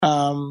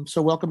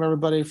So welcome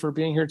everybody for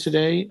being here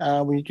today.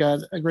 We got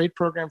a great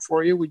program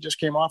for you. We just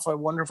came off a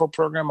wonderful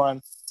program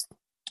on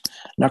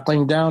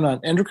knuckling down on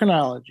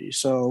endocrinology.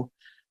 So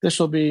this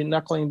will be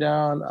knuckling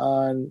down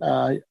on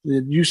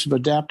the use of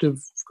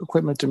adaptive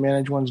equipment to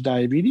manage one's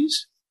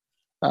diabetes.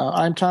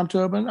 I'm Tom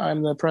Tobin.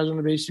 I'm the president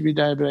of ACB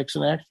Diabetics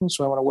in Action.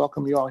 So I want to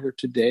welcome you all here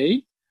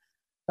today.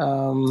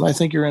 I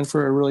think you're in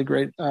for a really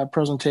great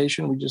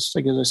presentation. We just,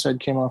 like as I said,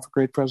 came off a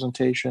great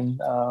presentation.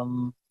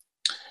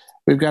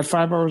 We've got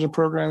 5 hours of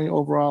programming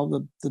overall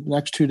the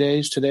next 2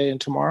 days, today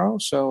and tomorrow.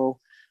 So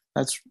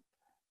that's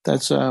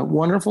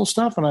wonderful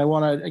stuff. And I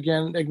want to,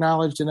 again,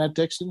 acknowledge Danette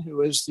Dixon,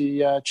 who is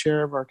the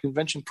chair of our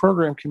convention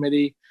program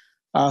committee,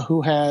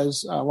 who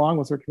has, along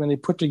with her committee,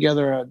 put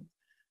together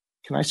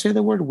can I say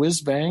the word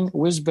whiz-bang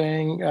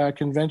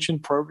convention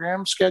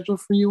program schedule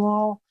for you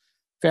all.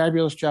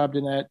 Fabulous job,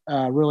 Danette.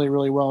 Really,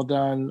 really well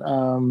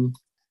done.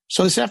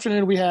 So this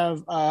afternoon we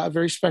have a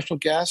very special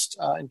guest,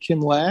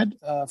 Kim Ladd.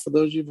 For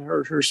those of you who've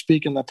heard her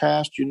speak in the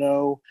past, you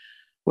know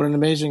what an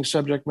amazing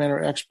subject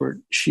matter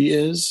expert she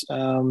is.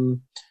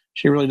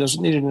 She really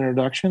doesn't need an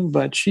introduction,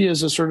 but she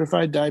is a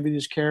certified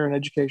diabetes care and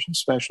education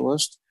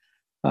specialist.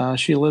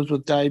 She lives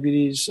with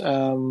diabetes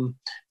in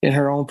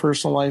her own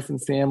personal life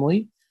and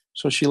family.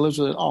 So she lives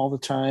with it all the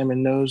time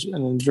and knows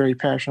and is very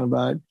passionate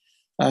about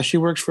it. She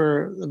works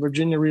for the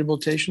Virginia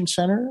Rehabilitation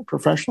Center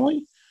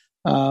professionally.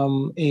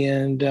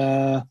 And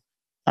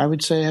I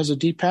would say has a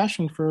deep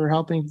passion for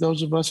helping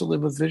those of us that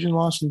live with vision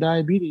loss and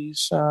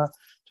diabetes to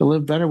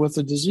live better with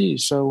the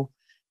disease. So,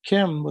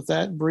 Kim, with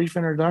that brief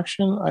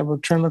introduction, I will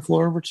turn the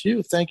floor over to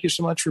you. Thank you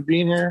so much for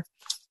being here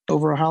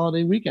over a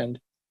holiday weekend.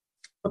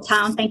 Well,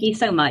 Tom, thank you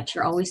so much.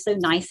 You're always so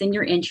nice in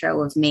your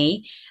intro of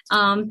me.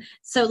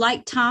 So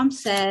like Tom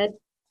said,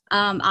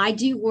 I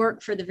do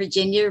work for the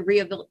Virginia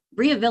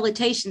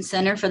Rehabilitation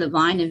Center for the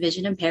Blind and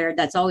Vision Impaired.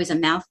 That's always a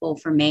mouthful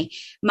for me.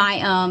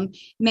 My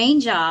main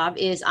job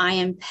is I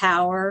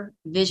empower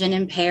vision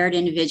impaired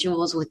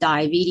individuals with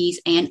diabetes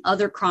and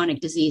other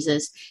chronic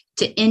diseases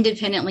to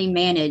independently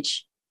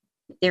manage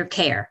their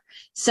care.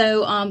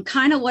 So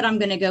kind of what I'm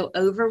going to go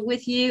over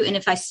with you. And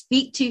if I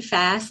speak too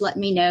fast, let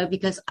me know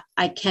because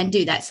I can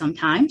do that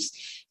sometimes.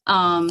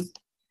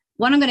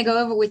 What I'm going to go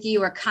over with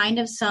you are kind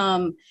of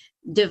some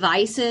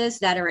devices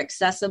that are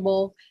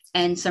accessible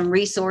and some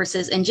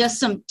resources and just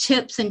some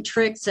tips and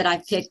tricks that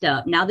I've picked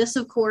up. Now, this,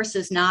 of course,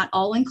 is not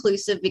all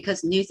inclusive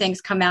because new things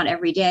come out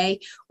every day,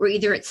 or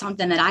either it's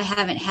something that I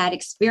haven't had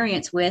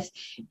experience with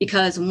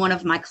because one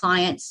of my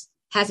clients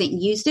hasn't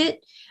used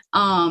it.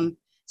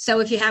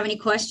 So if you have any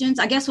questions,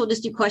 I guess we'll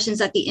just do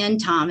questions at the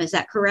end, Tom. Is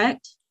that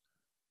correct?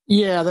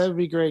 Yeah, that would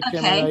be great,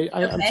 Kim. Okay.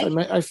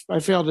 I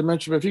failed to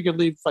mention, but if you could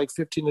leave like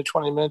 15 to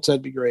 20 minutes,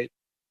 that'd be great.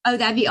 Oh,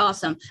 that'd be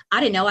awesome. I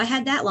didn't know I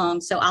had that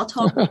long, so I'll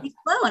talk really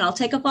slow and I'll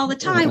take up all the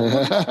time.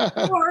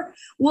 Or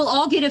we'll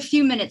all get a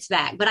few minutes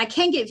back, but I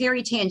can get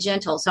very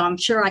tangential, so I'm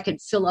sure I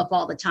could fill up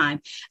all the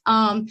time.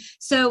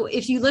 So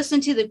if you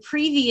listen to the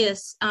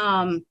previous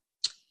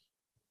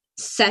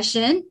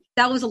session,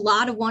 that was a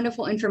lot of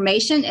wonderful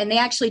information, and they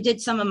actually did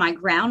some of my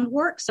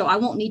groundwork, so I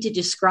won't need to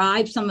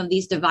describe some of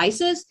these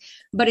devices.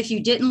 But if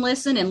you didn't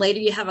listen and later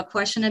you have a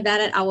question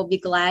about it, I will be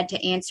glad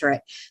to answer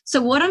it.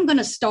 So what I'm going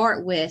to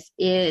start with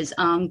is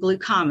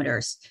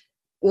glucometers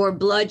or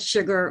blood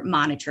sugar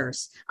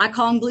monitors. I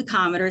call them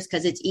glucometers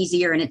because it's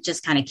easier and it's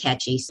just kind of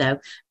catchy. So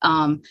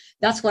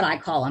that's what I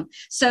call them.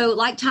 So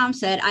like Tom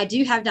said, I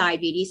do have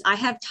diabetes. I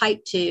have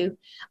type 2.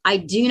 I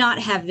do not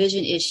have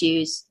vision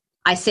issues.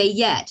 I say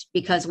yet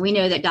because we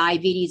know that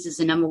diabetes is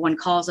the number one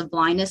cause of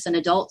blindness in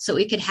adults. So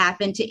it could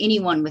happen to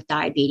anyone with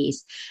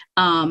diabetes.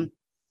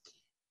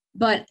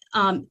 But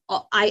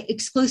I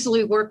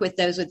exclusively work with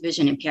those with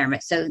vision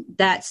impairment. So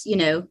that's,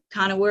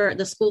 kind of where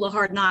the school of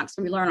hard knocks,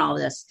 we learn all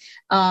this.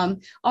 All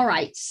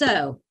right.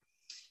 So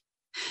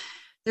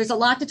there's a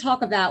lot to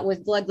talk about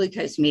with blood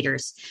glucose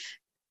meters.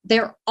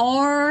 There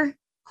are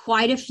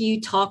quite a few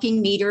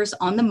talking meters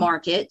on the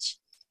market.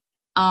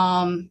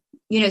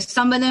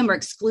 Some of them are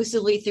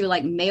exclusively through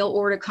like mail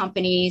order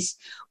companies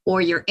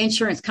or your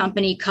insurance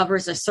company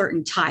covers a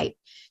certain type.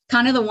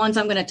 Kind of the ones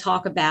I'm going to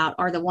talk about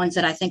are the ones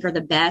that I think are the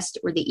best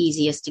or the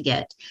easiest to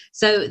get.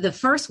 So the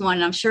first one,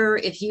 and I'm sure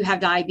if you have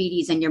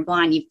diabetes and you're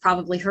blind, you've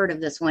probably heard of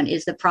this one,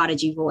 is the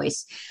Prodigy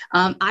Voice.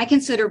 I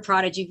consider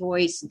Prodigy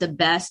Voice the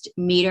best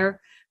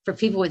meter for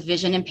people with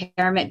vision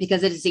impairment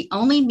because it is the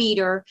only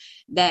meter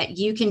that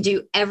you can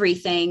do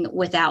everything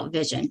without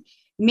vision,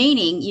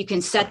 meaning you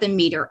can set the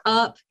meter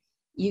up.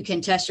 You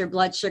can test your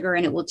blood sugar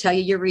and it will tell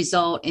you your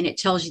result and it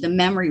tells you the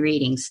memory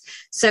readings.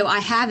 So I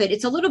have it.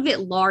 It's a little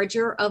bit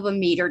larger of a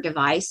meter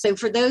device. So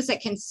for those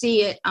that can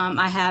see it,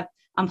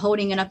 I'm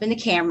holding it up in the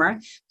camera.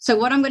 So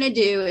what I'm going to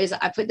do is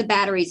I put the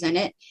batteries in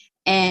it,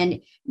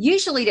 and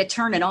usually to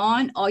turn it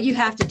on, all you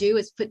have to do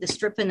is put the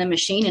strip in the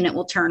machine and it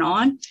will turn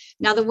on.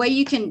 Now, the way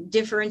you can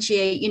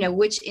differentiate,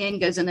 which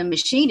end goes in the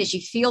machine is you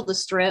feel the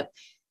strip.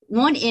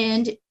 One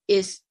end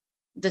is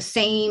the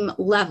same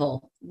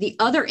level. The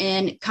other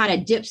end kind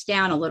of dips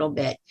down a little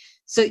bit.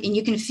 So, and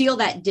you can feel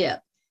that dip.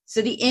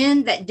 So the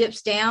end that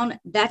dips down,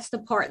 that's the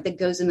part that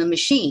goes in the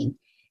machine.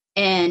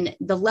 and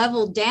the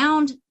level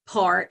down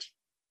part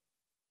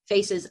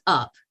faces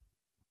up.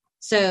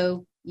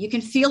 So you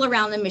can feel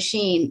around the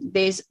machine.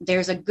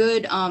 There's a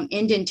good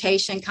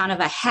indentation, kind of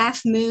a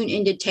half moon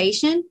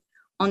indentation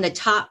on the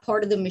top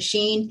part of the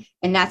machine,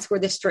 and that's where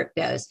the strip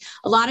goes.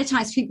 A lot of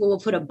times people will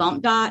put a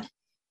bump dot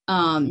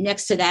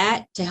next to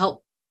that to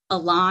help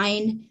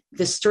align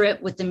the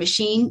strip with the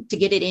machine to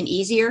get it in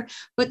easier.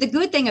 But the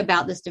good thing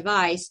about this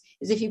device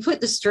is if you put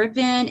the strip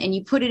in and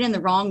you put it in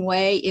the wrong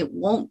way, it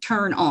won't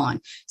turn on.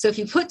 So if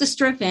you put the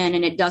strip in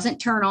and it doesn't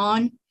turn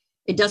on,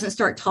 it doesn't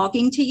start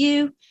talking to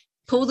you,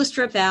 pull the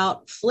strip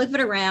out, flip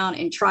it around,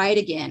 and try it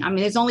again. I mean,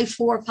 there's only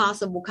 4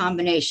 possible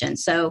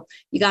combinations. So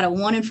you got a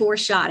 1 in 4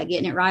 shot at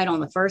getting it right on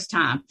the first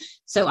time.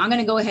 So I'm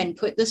going to go ahead and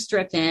put the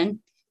strip in,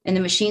 and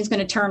the machine's going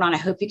to turn on. I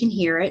hope you can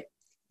hear it.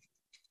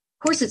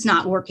 Of course, it's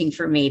not working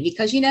for me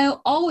because,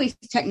 always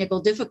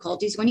technical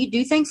difficulties when you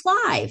do things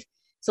live.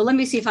 So let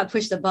me see if I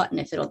push the button,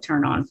 if it'll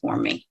turn on for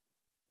me.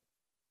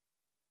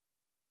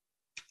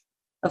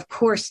 Of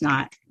course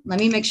not. Let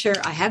me make sure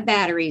I have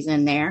batteries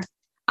in there.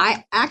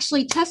 I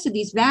actually tested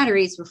these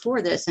batteries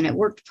before this and it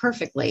worked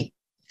perfectly.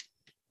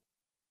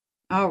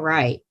 All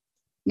right.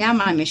 Now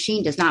my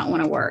machine does not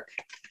want to work.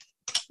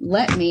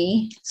 Let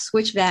me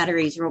switch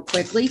batteries real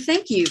quickly.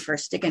 Thank you for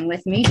sticking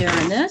with me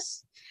during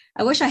this.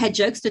 I wish I had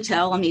jokes to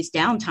tell on these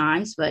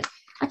downtimes, but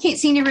I can't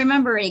seem to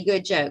remember any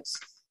good jokes.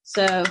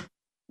 So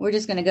we're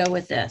just going to go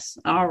with this.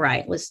 All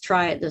right, let's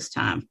try it this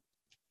time.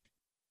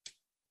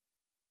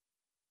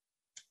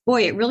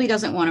 Boy, it really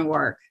doesn't want to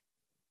work.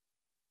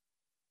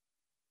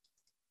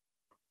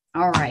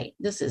 All right,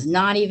 this is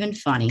not even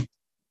funny.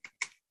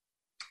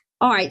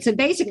 All right, so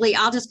basically,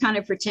 I'll just kind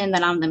of pretend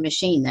that I'm the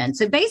machine then.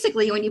 So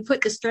basically, when you put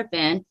the strip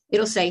in,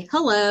 it'll say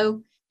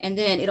hello, and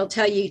then it'll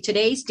tell you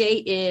today's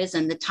date is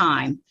and the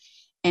time.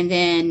 And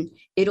then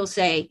it'll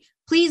say,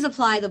 please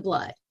apply the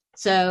blood.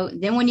 So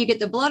then when you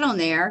get the blood on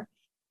there,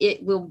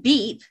 it will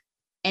beep,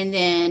 and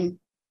then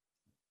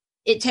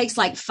it takes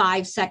like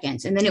 5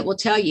 seconds, and then it will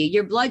tell you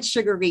your blood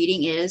sugar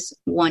reading is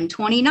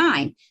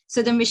 129.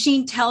 So the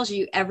machine tells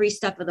you every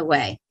step of the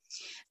way.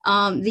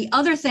 The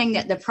other thing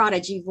that the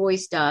Prodigy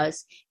Voice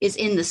does is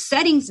in the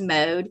settings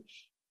mode,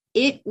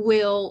 it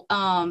will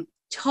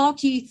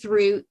talk you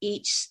through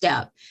each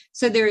step.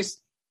 So there's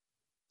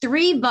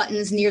 3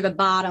 buttons near the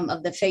bottom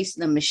of the face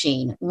of the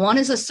machine. One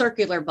is a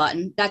circular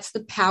button. That's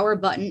the power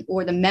button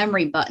or the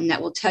memory button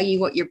that will tell you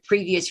what your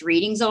previous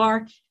readings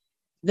are.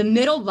 The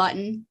middle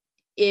button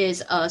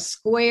is a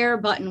square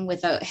button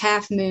with a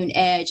half moon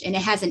edge, and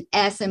it has an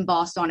S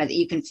embossed on it that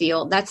you can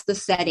feel. That's the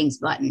settings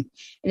button.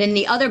 And then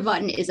the other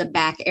button is a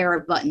back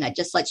arrow button that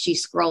just lets you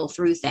scroll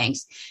through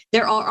things.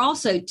 There are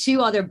also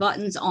 2 other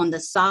buttons on the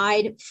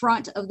side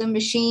front of the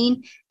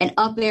machine, an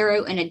up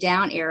arrow and a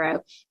down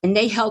arrow, and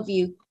they help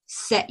you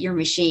set your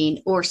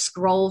machine or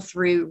scroll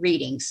through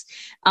readings.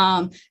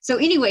 So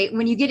anyway,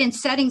 when you get in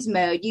settings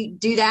mode, you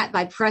do that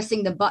by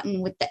pressing the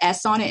button with the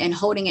S on it and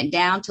holding it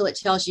down till it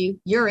tells you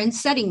you're in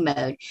setting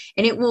mode.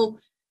 And it will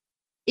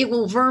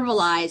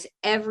verbalize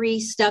every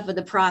step of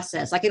the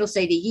process. Like it'll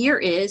say the year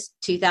is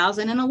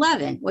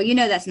 2011. Well,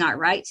 that's not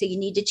right. So you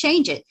need to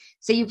change it.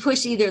 So you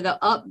push either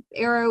the up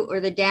arrow or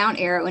the down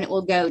arrow, and it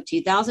will go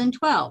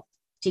 2012,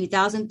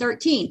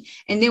 2013.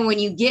 And then when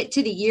you get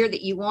to the year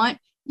that you want,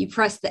 you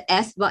press the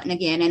S button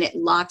again and it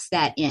locks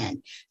that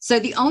in. So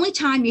the only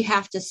time you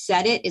have to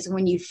set it is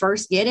when you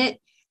first get it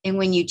and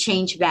when you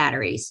change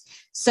batteries.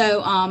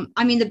 So,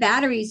 the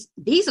batteries,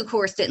 these of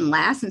course didn't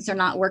last since they're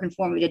not working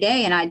for me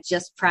today. And I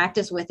just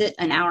practiced with it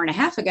an hour and a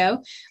half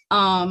ago.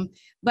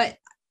 But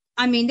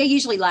they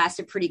usually last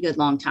a pretty good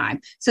long time.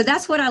 So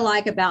that's what I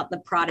like about the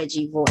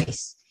Prodigy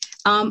Voice.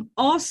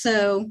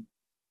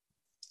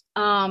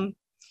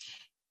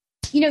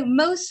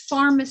 Most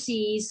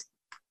pharmacies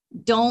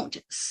don't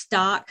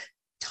stock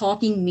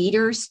talking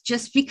meters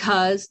just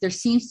because there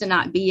seems to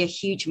not be a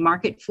huge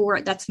market for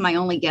it. That's my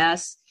only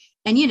guess.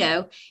 And,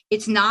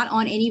 it's not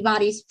on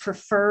anybody's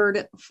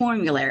preferred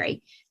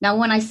formulary. Now,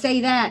 when I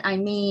say that, I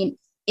mean,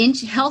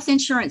 health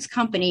insurance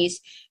companies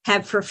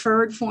have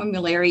preferred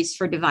formularies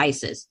for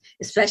devices,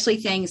 especially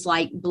things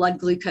like blood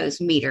glucose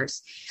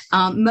meters.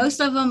 Most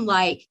of them,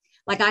 like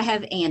I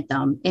have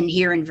Anthem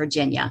here in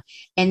Virginia,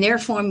 and their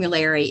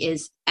formulary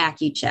is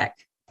Accu-Chek.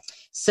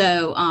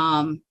 So,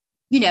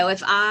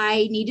 if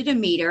I needed a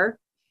meter,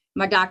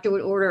 my doctor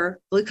would order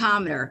a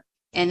glucometer,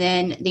 and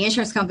then the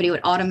insurance company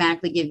would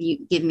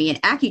automatically give me an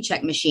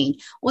Accu-Chek machine.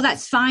 Well,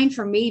 that's fine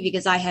for me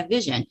because I have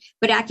vision,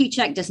 but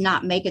Accu-Chek does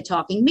not make a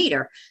talking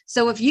meter.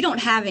 So if you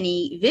don't have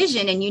any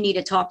vision and you need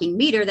a talking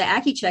meter, the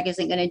Accu-Chek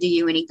isn't going to do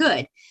you any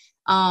good.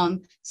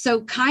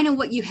 So kind of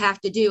what you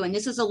have to do, and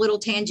this is a little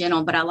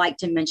tangential, but I like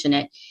to mention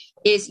it,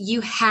 is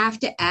you have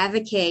to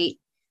advocate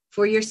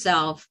for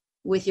yourself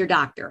with your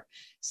doctor.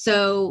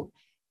 So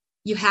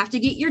you have to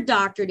get your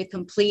doctor to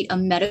complete a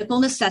medical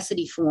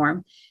necessity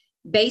form.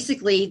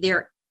 Basically,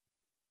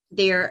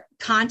 they're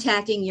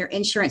contacting your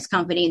insurance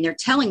company and they're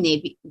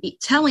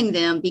telling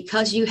them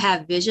because you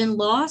have vision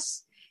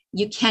loss,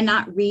 you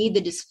cannot read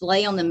the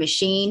display on the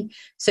machine,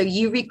 so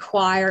you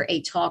require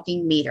a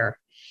talking meter.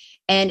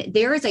 And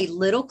there is a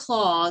little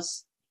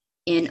clause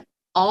in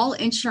all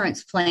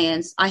insurance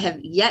plans. I have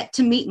yet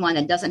to meet one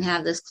that doesn't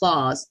have this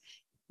clause,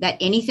 that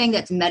anything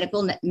that's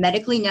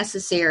medically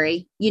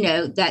necessary,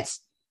 that's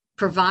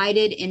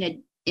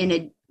provided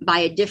by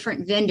a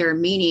different vendor,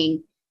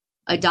 meaning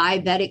a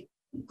diabetic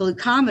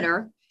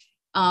glucometer,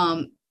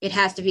 it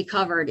has to be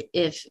covered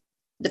if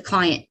the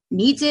client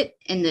needs it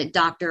and the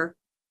doctor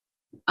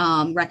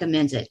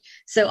recommends it.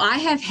 So I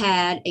have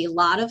had a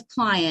lot of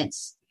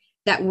clients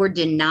that were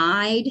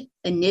denied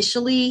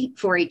initially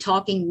for a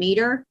talking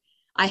meter.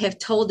 I have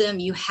told them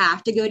you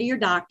have to go to your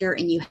doctor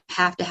and you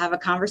have to have a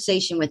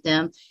conversation with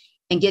them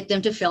and get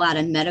them to fill out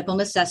a medical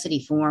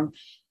necessity form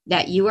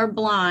that you are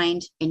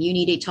blind and you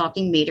need a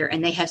talking meter,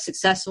 and they have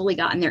successfully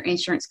gotten their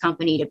insurance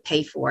company to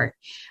pay for it.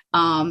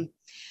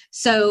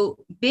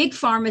 So big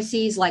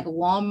pharmacies like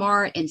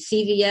Walmart and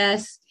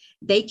CVS,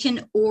 they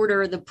can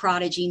order the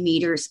Prodigy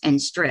meters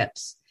and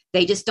strips.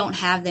 They just don't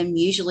have them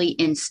usually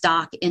in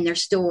stock in their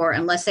store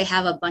unless they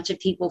have a bunch of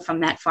people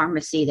from that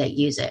pharmacy that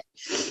use it.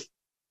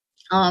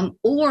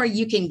 Or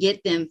you can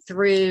get them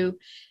through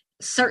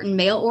certain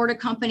mail order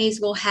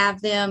companies will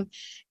have them.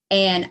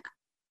 And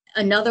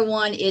another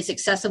one is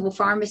Accessible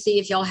Pharmacy.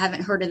 If y'all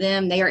haven't heard of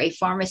them, they are a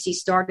pharmacy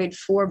started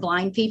for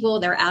blind people.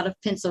 They're out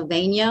of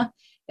Pennsylvania,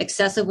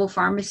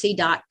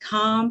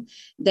 accessiblepharmacy.com.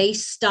 They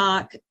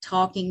stock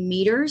talking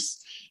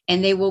meters,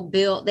 and they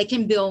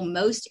can bill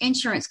most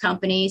insurance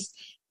companies.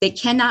 They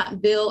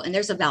cannot bill, and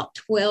there's about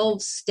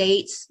 12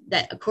 states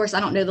that, of course, I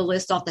don't know the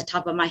list off the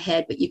top of my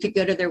head, but you could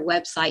go to their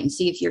website and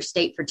see if your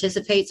state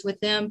participates with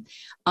them.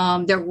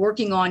 They're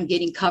working on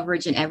getting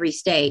coverage in every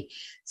state.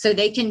 So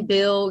they can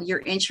bill your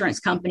insurance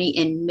company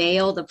and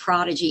mail the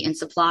Prodigy and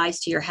supplies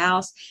to your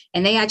house.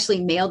 And they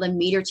actually mail the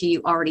meter to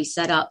you already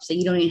set up. So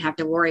you don't even have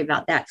to worry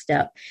about that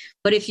step.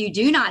 But if you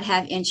do not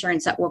have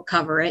insurance that will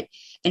cover it,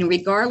 and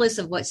regardless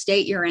of what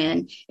state you're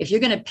in, if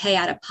you're going to pay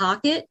out of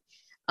pocket,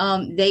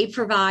 they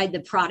provide the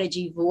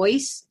Prodigy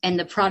Voice and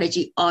the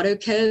Prodigy Auto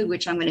Code,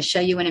 which I'm going to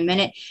show you in a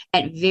minute,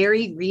 at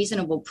very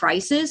reasonable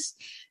prices,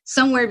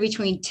 somewhere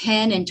between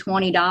 $10 and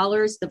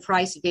 $20. The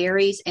price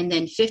varies. And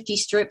then 50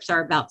 strips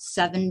are about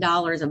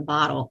 $7 a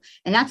bottle.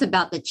 And that's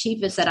about the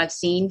cheapest that I've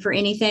seen for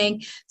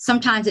anything.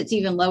 Sometimes it's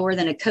even lower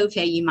than a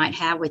copay you might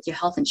have with your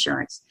health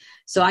insurance.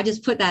 So I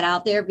just put that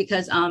out there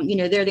because,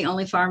 they're the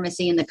only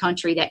pharmacy in the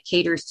country that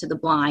caters to the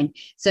blind.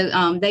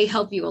 So they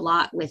help you a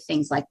lot with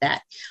things like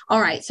that.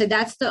 All right. So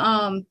that's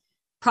the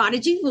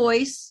Prodigy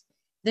Voice.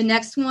 The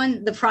next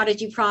one, the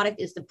Prodigy product,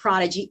 is the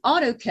Prodigy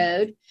Auto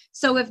Code.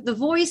 So if the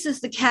Voice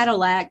is the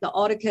Cadillac, the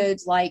Auto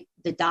Code's like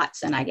the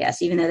Datsun, I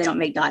guess, even though they don't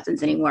make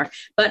Datsuns anymore.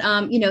 But,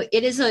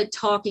 it is a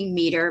talking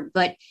meter,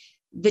 but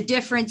the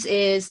difference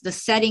is the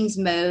settings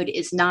mode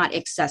is not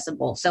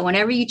accessible. So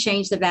whenever you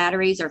change the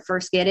batteries or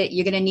first get it,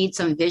 you're going to need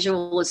some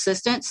visual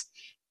assistance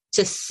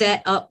to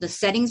set up the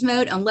settings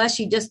mode, unless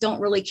you just don't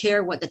really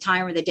care what the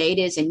time or the date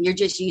is and you're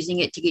just using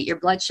it to get your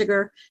blood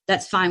sugar.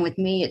 That's fine with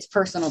me. It's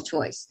personal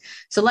choice.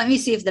 So let me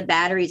see if the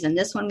batteries in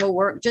this one will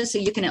work, just so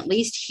you can at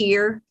least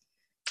hear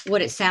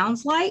what it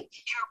sounds like.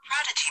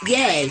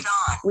 Yay,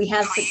 we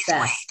have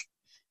success.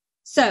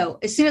 So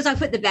as soon as I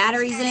put the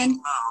batteries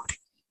in,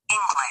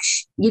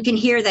 English, you can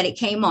hear that it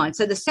came on.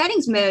 So the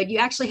settings mode, you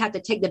actually have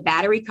to take the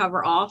battery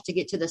cover off to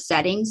get to the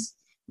settings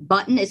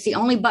button. It's the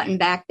only button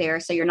back there,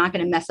 so you're not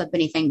going to mess up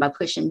anything by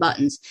pushing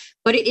buttons.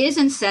 But it is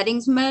in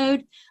settings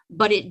mode,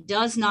 but it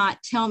does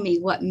not tell me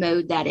what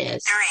mode that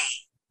is.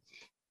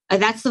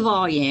 That's the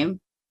volume.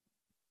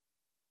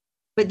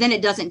 But then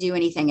it doesn't do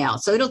anything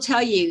else. So it'll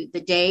tell you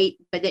the date,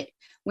 but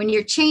when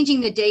you're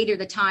changing the date or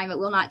the time, it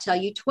will not tell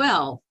you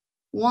 12,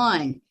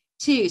 1,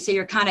 2. So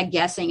you're kind of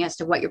guessing as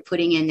to what you're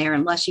putting in there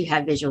unless you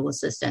have visual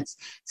assistance.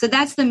 So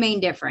that's the main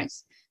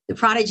difference. The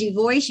Prodigy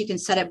Voice, you can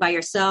set it by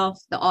yourself.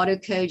 The Auto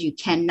Code, you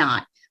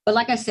cannot. But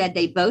like I said,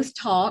 they both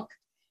talk.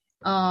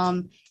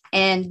 And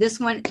this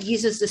one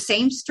uses the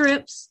same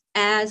strips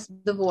as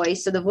the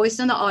Voice. So the Voice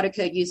and the Auto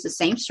Code use the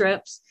same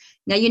strips.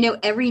 Now,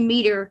 every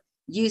meter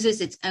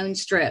uses its own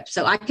strip.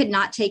 So I could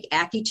not take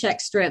AccuCheck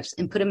strips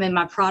and put them in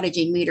my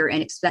Prodigy meter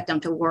and expect them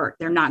to work.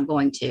 They're not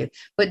going to.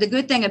 But the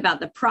good thing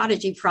about the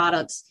Prodigy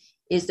products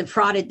is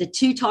the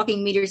two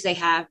talking meters they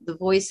have, the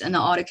Voice and the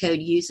Auto Code,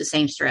 use the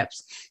same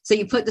strips. So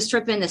you put the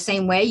strip in the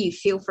same way, you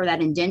feel for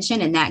that indentation,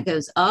 and that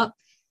goes up.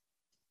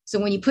 So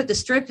when you put the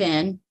strip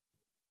in,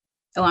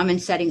 I'm in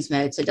settings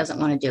mode, so it doesn't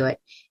want to do it.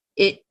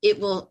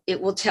 It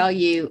will tell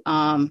you,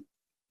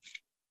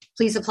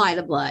 please apply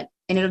the blood.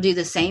 And it'll do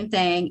the same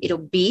thing. It'll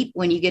beep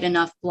when you get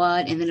enough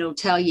blood, and then it'll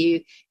tell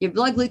you your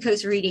blood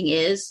glucose reading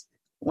is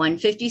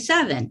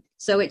 157.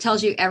 So it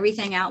tells you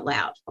everything out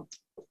loud.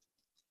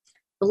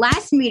 The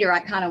last meter I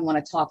kind of want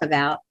to talk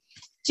about,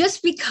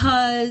 just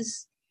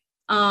because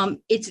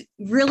it's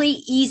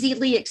really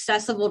easily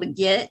accessible to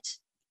get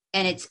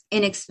and it's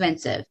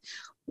inexpensive.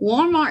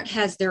 Walmart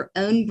has their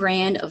own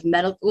brand of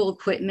medical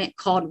equipment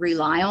called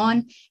Rely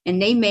On, and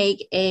they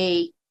make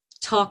a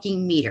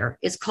talking meter.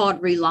 It's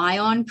called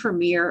ReliOn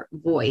Premier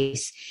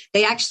Voice.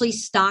 They actually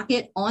stock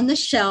it on the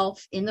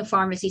shelf in the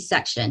pharmacy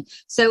section.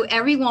 So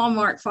every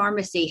Walmart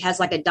pharmacy has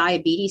like a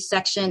diabetes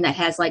section that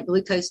has like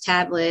glucose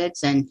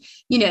tablets and,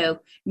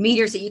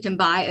 meters that you can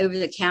buy over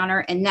the counter.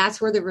 And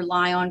that's where the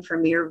ReliOn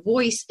Premier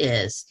Voice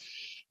is.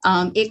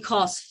 It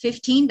costs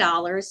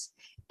 $15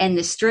 and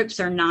the strips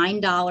are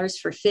 $9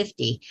 for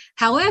 $50.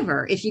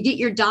 However, if you get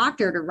your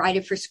doctor to write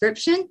a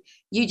prescription,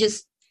 you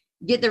just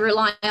get the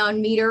ReliOn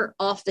meter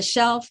off the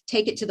shelf,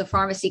 take it to the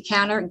pharmacy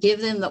counter,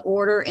 give them the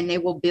order, and they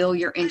will bill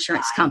your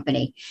insurance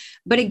company.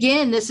 But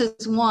again, this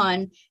is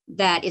one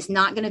that is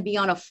not going to be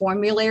on a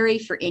formulary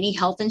for any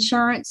health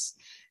insurance.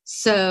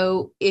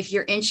 So if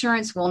your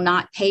insurance will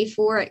not pay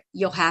for it,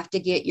 you'll have to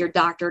get your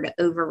doctor to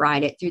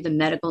override it through the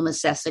medical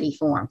necessity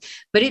form.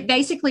 But it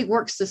basically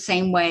works the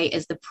same way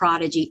as the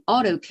Prodigy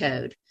auto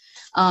code.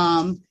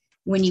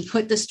 When you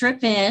put the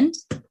strip in,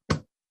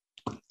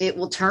 it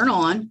will turn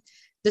on.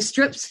 The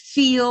strips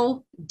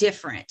feel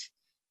different.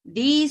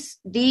 These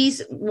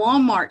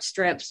Walmart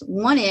strips,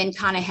 one end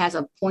kind of has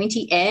a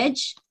pointy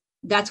edge.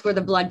 That's where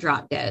the blood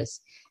drop goes.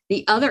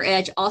 The other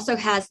edge also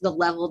has the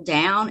level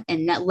down,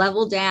 and that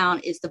level down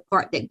is the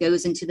part that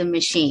goes into the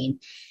machine.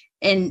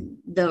 And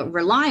the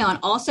ReliOn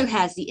also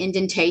has the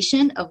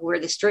indentation of where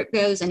the strip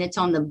goes, and it's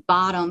on the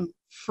bottom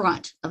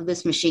front of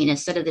this machine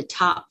instead of the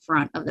top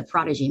front of the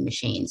Prodigy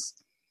machines.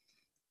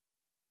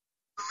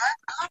 Blood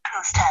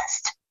glucose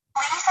test.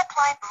 Please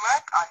apply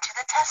blood onto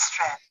the test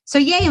strip. So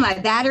yay, my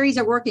batteries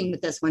are working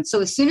with this one.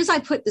 So as soon as I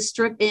put the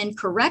strip in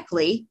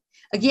correctly,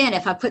 again,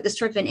 if I put the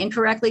strip in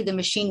incorrectly, the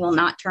machine will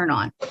not turn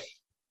on.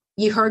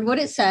 You heard what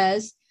it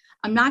says.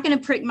 I'm not going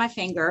to prick my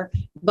finger,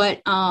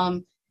 but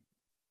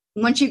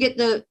once you get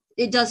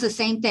it does the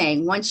same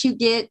thing. Once you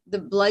get the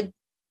blood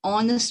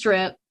on the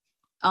strip,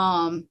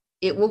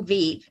 it will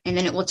beep, and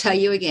then it will tell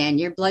you again,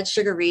 your blood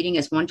sugar reading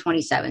is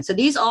 127. So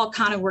these all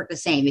kind of work the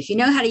same. If you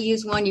know how to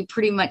use one, you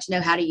pretty much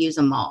know how to use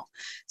them all.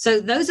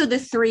 So those are the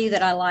three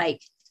that I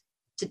like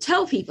to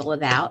tell people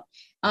about.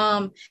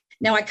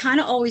 Now, I kind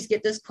of always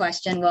get this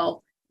question,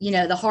 well,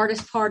 the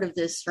hardest part of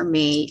this for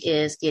me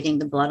is getting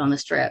the blood on the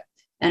strip.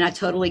 And I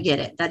totally get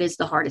it. That is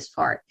the hardest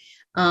part.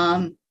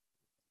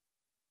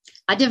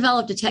 I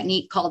developed a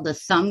technique called the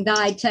thumb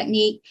guide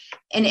technique,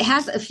 and it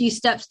has a few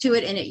steps to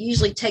it, and it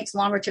usually takes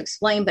longer to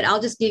explain, but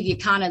I'll just give you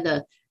kind of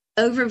the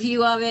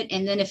overview of it.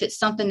 And then if it's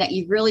something that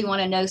you really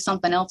want to know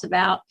something else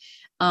about,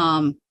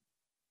 I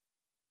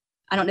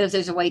don't know if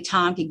there's a way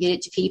Tom can get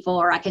it to people,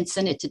 or I can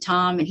send it to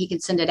Tom and he can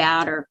send it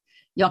out, or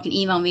y'all can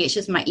email me. It's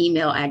just my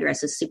email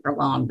address is super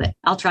long, but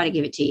I'll try to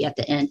give it to you at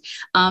the end.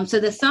 So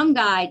the thumb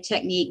guide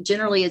technique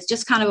generally is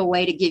just kind of a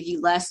way to give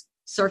you less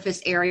surface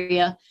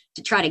area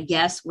to try to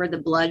guess where the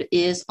blood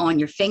is on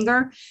your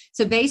finger.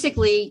 So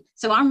basically,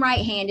 I'm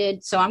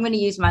right-handed, so I'm going to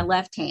use my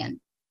left hand.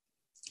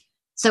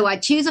 So I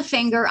choose a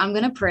finger I'm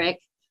going to prick.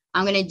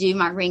 I'm going to do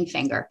my ring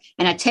finger.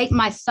 And I take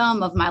my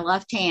thumb of my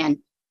left hand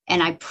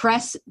and I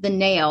press the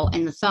nail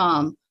and the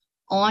thumb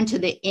onto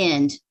the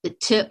end, the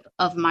tip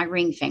of my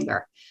ring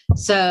finger.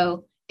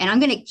 So, and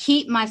I'm going to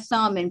keep my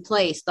thumb in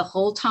place the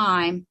whole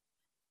time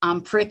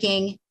I'm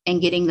pricking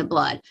and getting the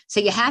blood. So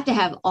you have to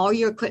have all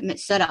your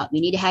equipment set up.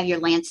 You need to have your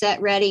lancet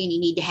ready, and you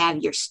need to have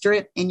your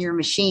strip and your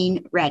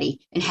machine ready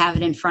and have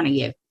it in front of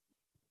you.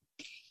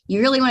 You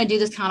really want to do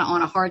this kind of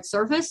on a hard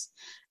surface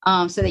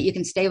so that you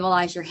can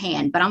stabilize your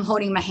hand. But I'm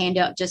holding my hand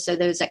up just so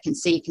those that can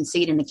see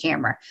it in the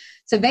camera.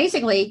 So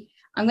basically,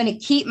 I'm going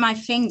to keep my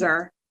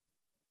thumb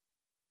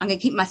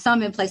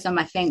in place on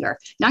my finger.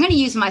 Now I'm going to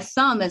use my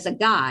thumb as a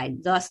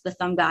guide, thus the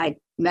thumb guide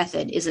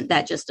method. Isn't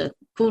that just a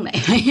cool name?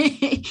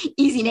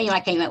 Easy name I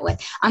came up with.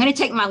 I'm going to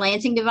take my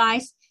lancing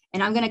device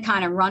and I'm going to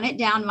kind of run it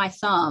down my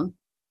thumb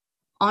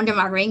onto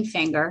my ring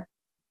finger,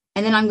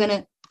 and then I'm going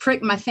to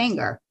prick my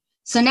finger.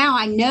 So now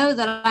I know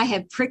that I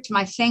have pricked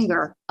my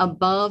finger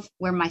above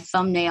where my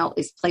thumbnail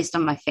is placed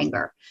on my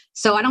finger.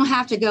 So I don't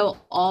have to go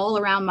all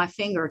around my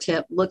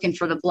fingertip looking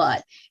for the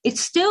blood.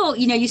 It's still,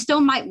 you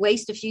still might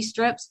waste a few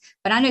strips,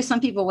 but I know some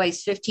people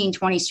waste 15,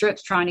 20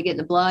 strips trying to get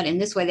the blood.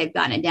 And this way they've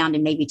gotten it down to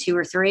maybe 2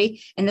 or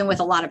 3. And then with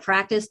a lot of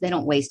practice, they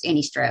don't waste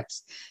any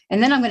strips.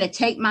 And then I'm going to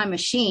take my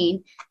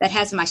machine that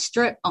has my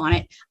strip on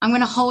it. I'm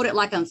going to hold it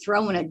like I'm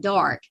throwing a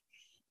dart.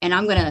 And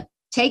I'm going to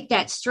take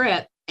that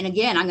strip. And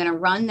again, I'm going to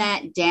run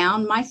that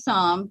down my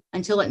thumb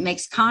until it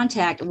makes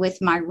contact with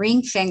my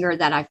ring finger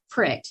that I've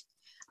pricked.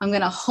 I'm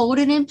going to hold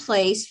it in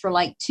place for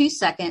like 2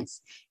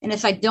 seconds. And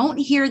if I don't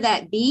hear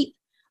that beep,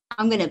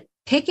 I'm going to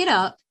pick it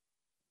up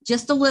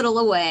just a little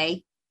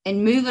away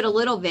and move it a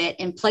little bit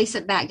and place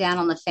it back down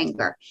on the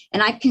finger.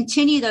 And I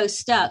continue those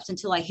steps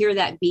until I hear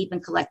that beep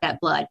and collect that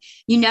blood.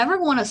 You never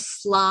want to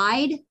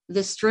slide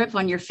the strip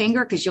on your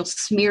finger because you'll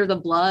smear the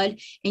blood,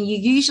 and you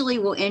usually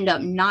will end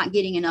up not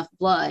getting enough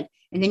blood.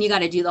 And then you got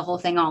to do the whole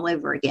thing all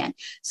over again.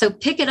 So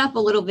pick it up a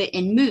little bit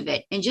and move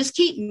it, and just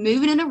keep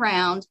moving it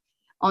around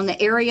on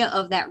the area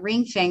of that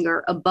ring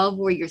finger above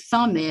where your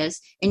thumb is,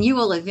 and you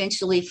will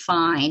eventually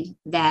find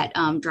that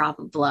drop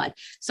of blood.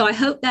 So I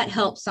hope that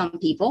helps some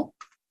people.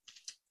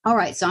 All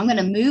right, so I'm going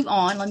to move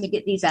on. Let me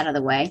get these out of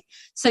the way.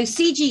 So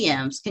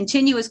CGMs,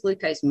 continuous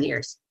glucose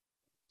meters.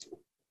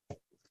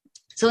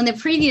 So in the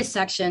previous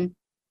session,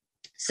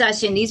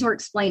 these were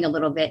explained a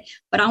little bit,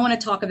 but I want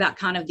to talk about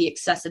kind of the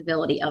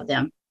accessibility of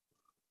them.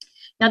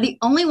 Now, the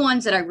only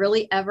ones that I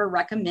really ever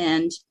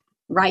recommend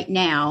right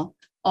now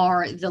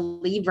are the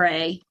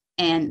Libre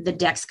and the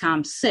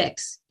Dexcom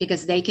 6,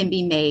 because they can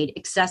be made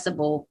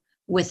accessible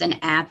with an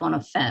app on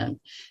a phone.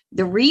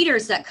 The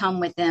readers that come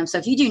with them, so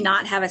if you do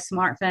not have a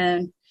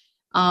smartphone,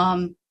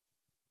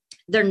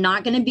 they're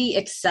not going to be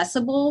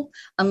accessible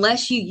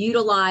unless you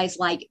utilize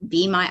like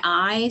Be My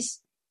Eyes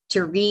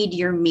to read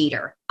your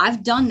meter.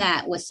 I've done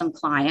that with some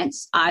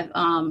clients.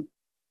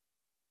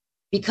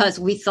 Because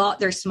we thought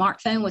their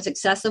smartphone was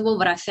accessible,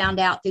 but I found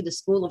out through the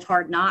School of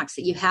Hard Knocks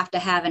that you have to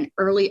have an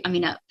earlier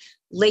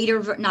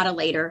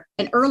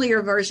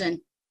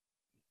version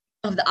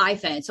of the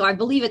iPhone. So I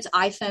believe it's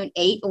iPhone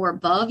 8 or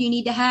above you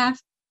need to have.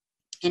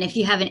 And if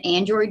you have an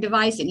Android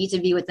device, it needs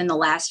to be within the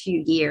last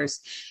few years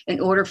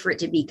in order for it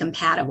to be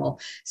compatible.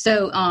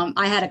 So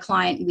I had a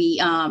client,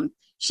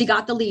 she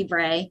got the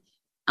Libre,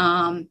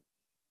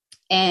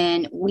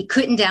 and we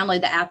couldn't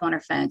download the app on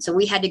her phone. So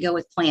we had to go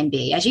with plan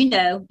B. As you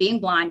know, being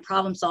blind,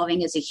 problem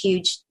solving is a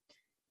huge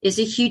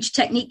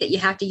technique that you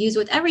have to use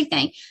with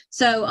everything.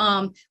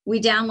 So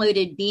we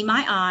downloaded Be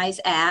My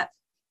Eyes app.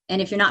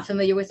 And if you're not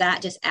familiar with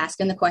that, just ask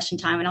in the question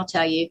time and I'll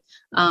tell you.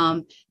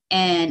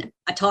 And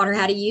I taught her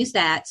how to use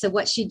that. So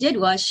what she did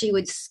was she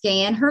would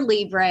scan her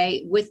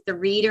Libre with the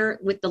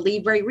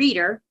Libre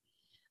reader.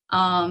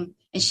 And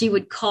she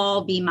would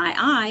call Be My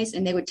Eyes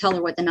and they would tell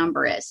her what the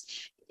number is.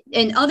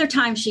 And other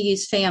times she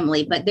used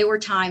family, but there were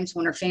times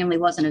when her family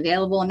wasn't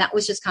available, and that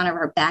was just kind of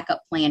her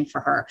backup plan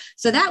for her.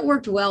 So that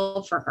worked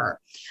well for her.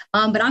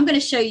 But I'm going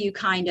to show you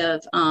kind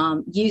of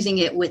using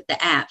it with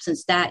the app,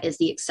 since that is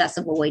the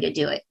accessible way to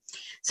do it.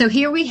 So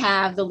here we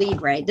have the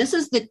Libre.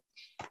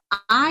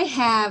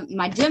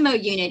 My demo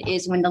unit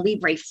is when the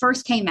Libre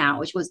first came out,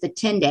 which was the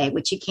 10-day,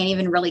 which you can't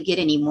even really get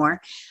anymore.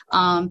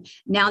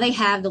 Now they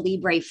have the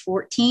Libre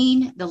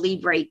 14, the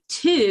Libre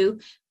 2.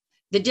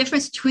 The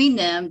difference between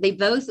them, they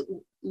both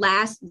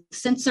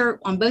sensor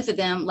on both of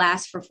them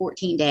lasts for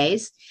 14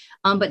 days.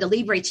 But the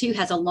Libre 2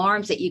 has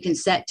alarms that you can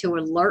set to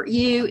alert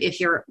you if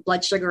your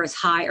blood sugar is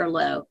high or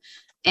low.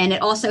 And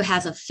it also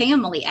has a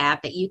family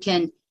app that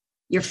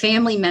your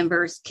family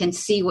members can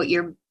see what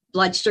your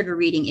blood sugar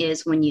reading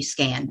is when you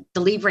scan.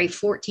 The Libre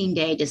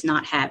 14-day does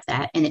not have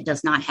that, and it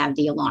does not have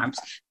the alarms.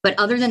 But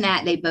other than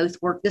that, they both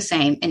work the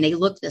same and they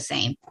look the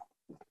same.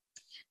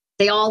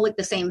 They all look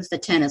the same as the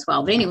 10 as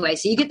well. But anyway,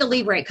 so you get the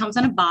Libre. It comes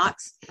in a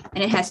box,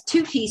 and it has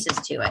 2 pieces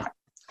to it.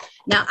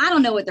 Now, I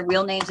don't know what the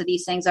real names of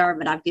these things are,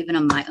 but I've given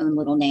them my own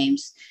little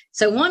names.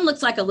 So one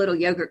looks like a little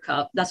yogurt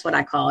cup. That's what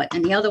I call it.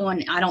 And the other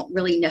one, I don't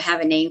really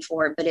have a name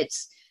for it, but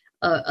it's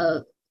a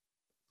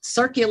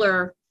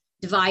circular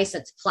device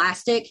that's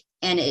plastic,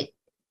 and it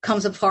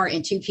comes apart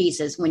in 2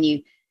 pieces. When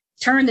you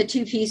turn the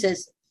 2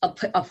 pieces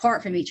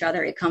apart from each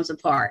other, it comes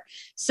apart.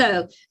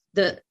 So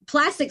the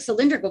plastic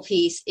cylindrical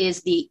piece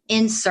is the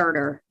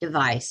inserter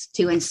device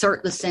to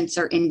insert the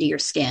sensor into your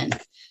skin.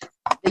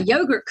 The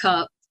yogurt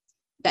cup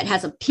that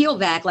has a peel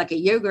back like a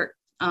yogurt,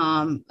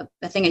 a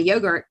thing of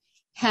yogurt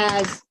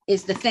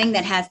is the thing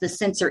that has the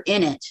sensor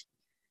in it.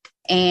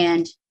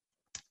 And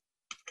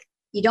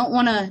you don't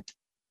want to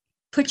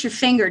put your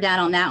finger down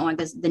on that one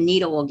because the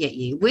needle will get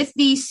you. With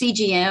these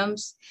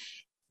CGMs,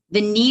 the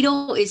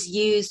needle is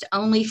used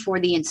only for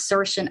the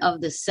insertion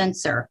of the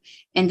sensor.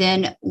 And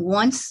then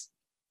once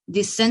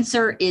the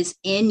sensor is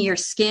in your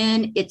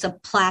skin, it's a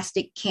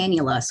plastic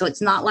cannula. So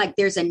it's not like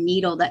there's a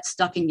needle that's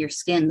stuck in your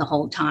skin the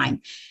whole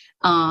time.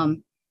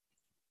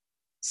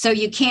 So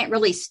you can't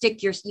really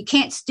stick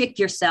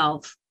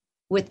yourself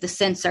with the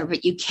sensor,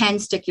 but you can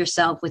stick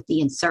yourself with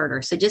the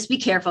inserter. So just be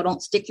careful.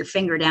 Don't stick your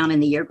finger down in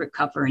the yogurt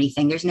cup or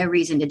anything. There's no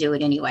reason to do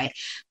it anyway.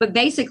 But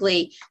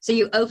basically, so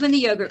you open the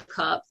yogurt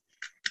cup,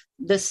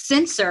 the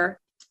sensor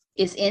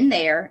is in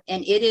there,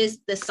 and it is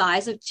the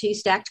size of 2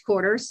 stacked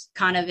quarters,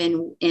 kind of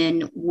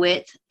in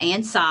width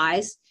and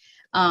size.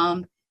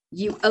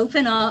 You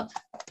open up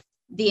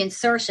the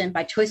insertion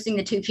by twisting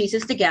the 2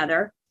 pieces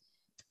together.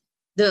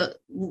 The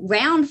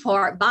round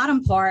part,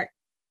 bottom part,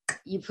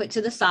 you put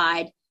to the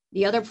side.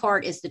 The other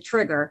part is the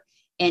trigger,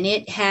 and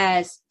it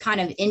has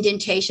kind of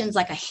indentations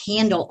like a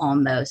handle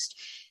almost.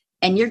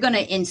 And you're going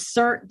to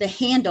insert the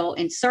handle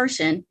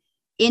insertion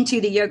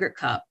into the yogurt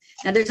cup.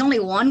 Now, there's only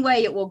one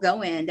way it will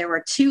go in. There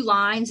are 2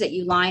 lines that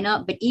you line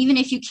up, but even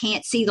if you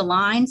can't see the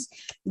lines,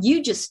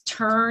 you just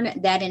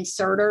turn that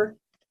inserter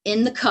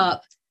in the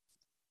cup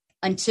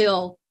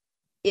until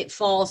it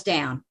falls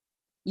down.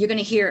 You're going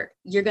to hear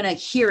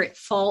it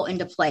fall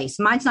into place.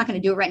 Mine's not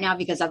going to do it right now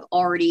because I've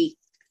already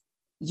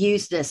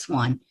used this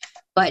one.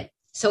 But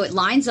so it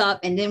lines up,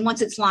 and then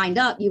once it's lined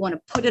up, you want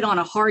to put it on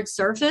a hard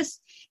surface,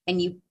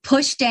 and you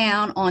push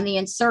down on the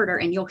inserter,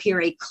 and you'll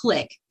hear a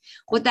click.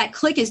 What that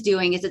click is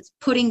doing is it's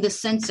putting the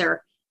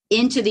sensor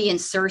into the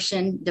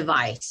insertion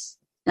device.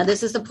 Now,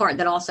 this is the part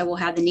that also will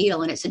have the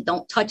needle in it, so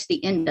don't touch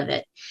the end of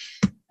it.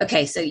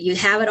 Okay, so you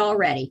have it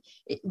already.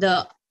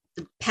 The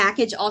The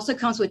package also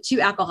comes with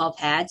 2 alcohol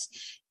pads.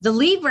 The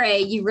Libre,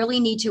 you really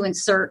need to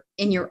insert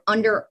in your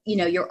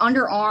your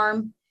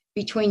underarm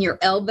between your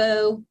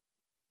elbow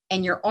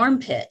and your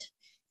armpit.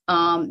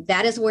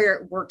 That is where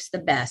it works the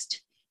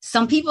best.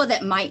 Some people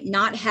that might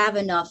not have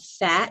enough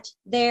fat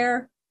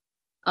there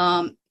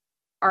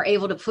are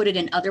able to put it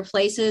in other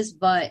places,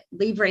 but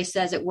Libre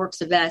says it works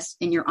the best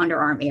in your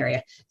underarm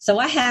area. So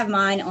I have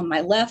mine on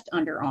my left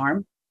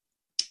underarm.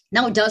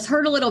 Now, it does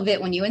hurt a little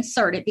bit when you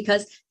insert it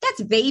because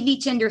that's baby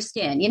tender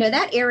skin.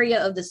 That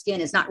area of the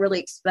skin is not really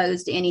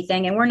exposed to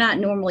anything, and we're not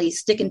normally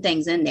sticking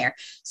things in there.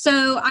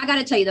 So I got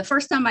to tell you, the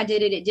first time I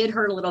did it, it did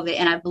hurt a little bit,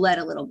 and I bled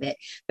a little bit.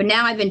 But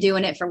now I've been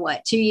doing it for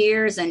 2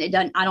 years, and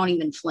I don't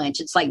even flinch.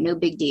 It's like no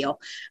big deal.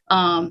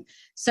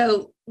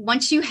 So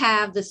once you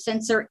have the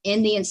sensor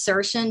in the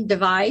insertion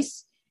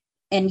device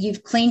and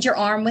you've cleaned your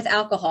arm with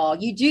alcohol,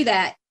 you do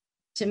that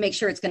to make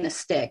sure it's going to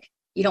stick.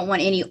 You don't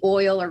want any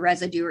oil or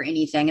residue or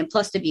anything. And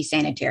plus, to be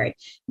sanitary,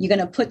 you're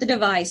going to put the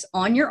device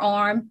on your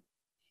arm,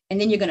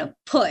 and then you're going to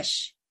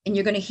push, and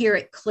you're going to hear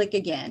it click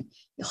again.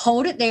 You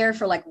hold it there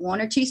for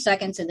 1 or 2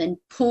 seconds, and then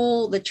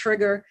pull the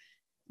trigger,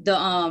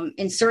 the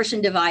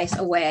insertion device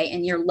away,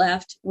 and you're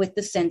left with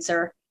the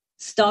sensor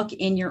stuck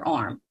in your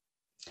arm.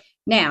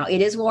 Now,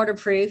 it is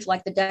waterproof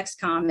like the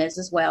Dexcom is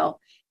as well.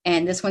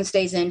 And this one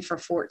stays in for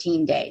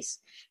 14 days.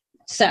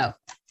 So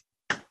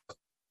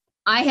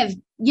I have,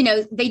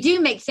 they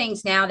do make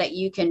things now that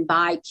you can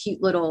buy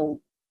cute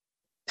little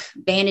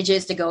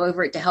bandages to go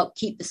over it to help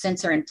keep the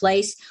sensor in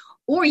place,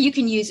 or you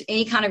can use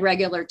any kind of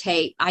regular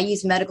tape. I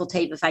use medical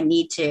tape if I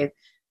need to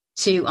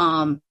keep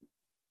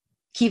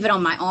it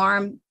on my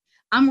arm.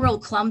 I'm real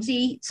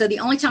clumsy. So the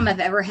only time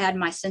I've ever had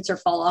my sensor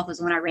fall off was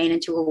when I ran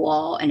into a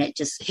wall and it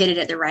just hit it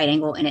at the right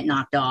angle and it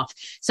knocked off.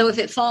 So if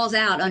it falls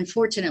out,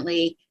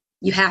 unfortunately,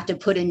 you have to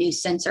put a new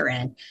sensor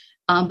in.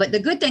 But the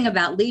good thing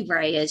about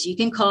Libre is you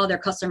can call their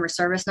customer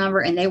service number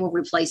and they will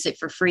replace it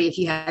for free if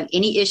you have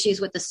any issues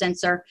with the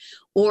sensor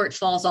or it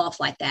falls off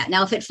like that.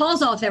 Now, if it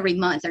falls off every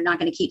month, they're not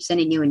going to keep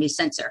sending you a new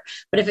sensor.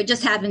 But if it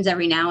just happens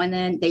every now and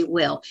then, they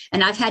will.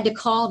 And I've had to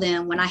call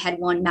them when I had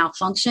one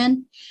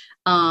malfunction.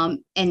 And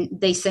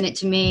they sent it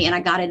to me and I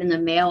got it in the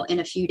mail in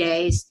a few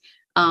days.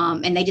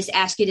 And they just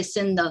ask you to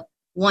send the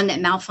one that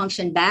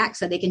malfunctioned back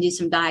so they can do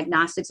some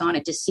diagnostics on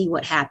it to see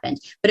what happened.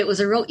 But it was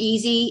a real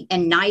easy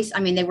and nice.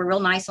 I mean, they were real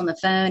nice on the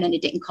phone and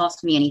it didn't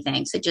cost me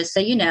anything. So just so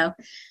you know,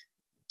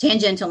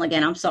 tangential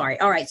again, I'm sorry.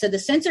 All right. So the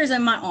sensor's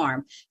in my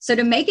arm. So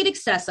to make it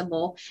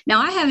accessible, now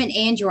I have an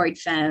Android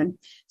phone.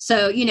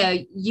 So, you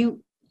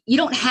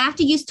don't have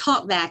to use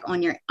TalkBack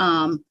on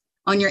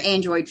your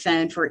Android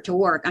phone for it to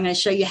work. I'm going to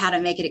show you how to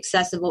make it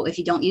accessible if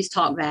you don't use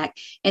TalkBack.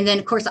 And then,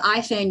 of course,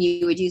 iPhone,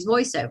 you would use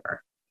VoiceOver,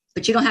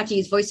 but you don't have to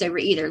use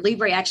VoiceOver either.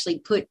 Libre actually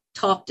put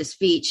talk to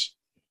speech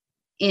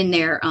in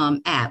their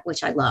app,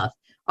 which I love.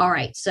 All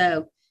right.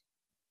 So,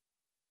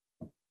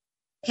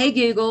 hey,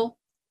 Google,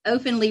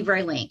 open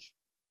Libre link.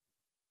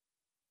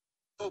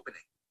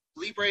 Opening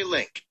Libre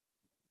link.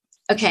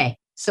 Okay.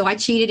 So I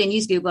cheated and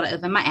used Google to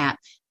open my app.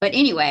 But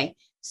anyway,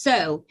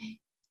 so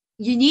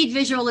you need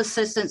visual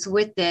assistance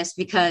with this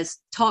because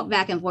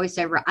TalkBack and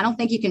VoiceOver, I don't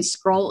think you can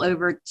scroll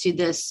over to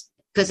this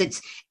because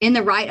it's in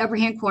the right upper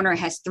hand corner. It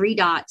has 3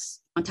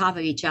 dots on top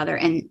of each other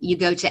and you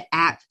go to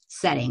app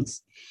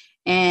settings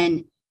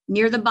and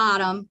near the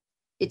bottom,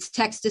 it's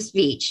text to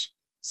speech.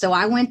 So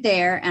I went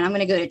there and I'm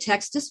going to go to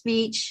text to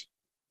speech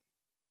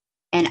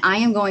and I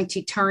am going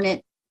to turn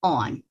it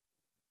on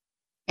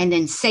and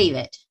then save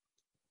it.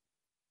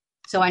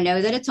 So I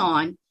know that it's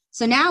on.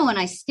 So now when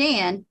I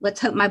scan,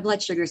 let's hope my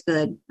blood sugar is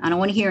good. I don't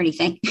want to hear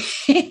anything.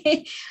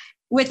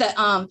 With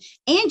an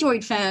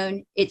Android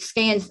phone, it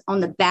scans on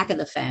the back of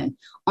the phone.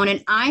 On an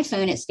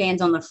iPhone, it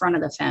scans on the front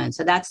of the phone.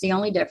 So that's the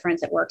only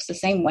difference. It works the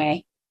same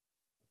way.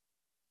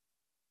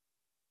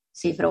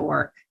 See if it'll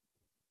work.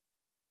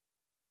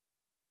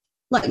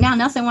 Look, now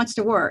nothing wants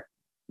to work.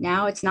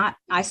 Now it's not,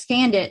 I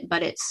scanned it,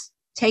 but it's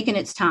taken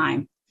its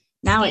time.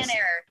 Now it's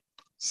error.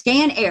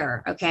 Scan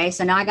error. Okay,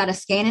 so now I got to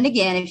scan it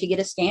again if you get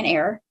a scan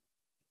error.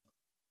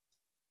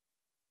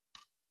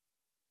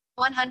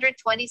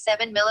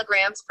 127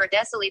 milligrams per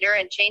deciliter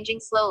and changing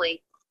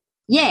slowly.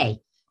 Yay.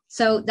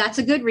 So that's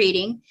a good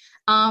reading.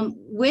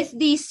 With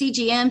these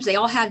CGMs, they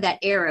all have that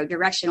arrow,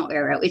 directional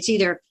arrow. It's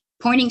either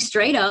pointing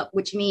straight up,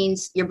 which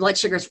means your blood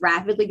sugar is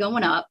rapidly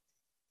going up,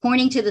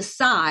 pointing to the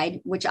side,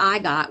 which I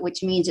got,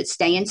 which means it's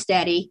staying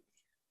steady,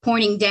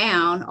 pointing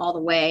down all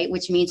the way,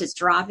 which means it's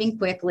dropping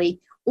quickly,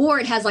 or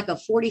it has like a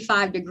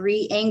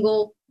 45-degree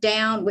angle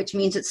down, which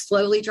means it's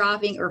slowly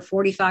dropping, or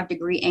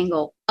 45-degree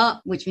angle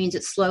up, which means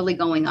it's slowly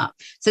going up.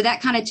 So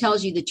that kind of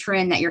tells you the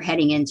trend that you're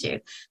heading into.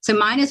 So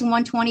mine is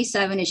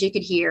 127, as you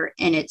could hear,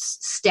 and it's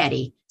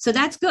steady. So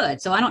that's good.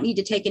 So I don't need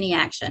to take any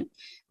action.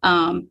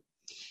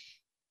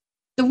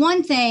 The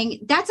one thing,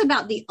 that's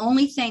about the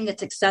only thing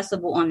that's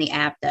accessible on the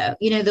app, though.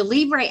 The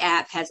Libre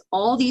app has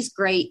all these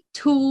great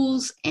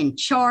tools and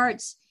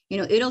charts.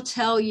 It'll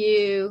tell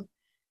you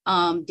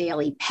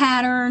daily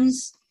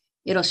patterns.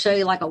 It'll show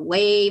you like a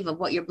wave of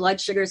what your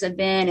blood sugars have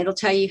been. It'll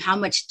tell you how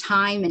much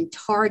time and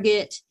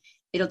target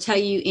It'll tell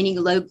you any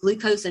low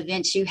glucose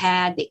events you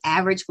had, the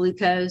average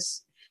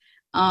glucose,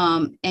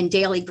 and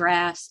daily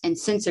graphs and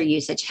sensor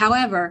usage.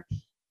 However,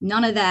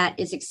 none of that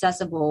is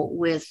accessible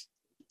with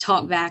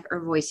TalkBack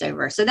or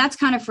VoiceOver. So that's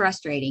kind of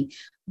frustrating.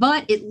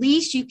 But at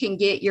least you can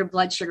get your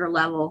blood sugar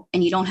level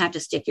and you don't have to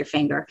stick your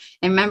finger.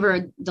 And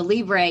remember, the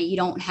Libre, you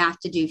don't have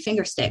to do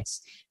finger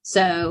sticks.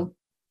 So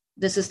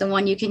this is the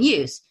one you can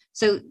use.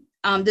 So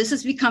this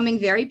is becoming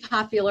very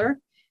popular.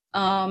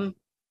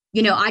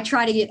 I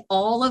try to get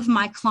all of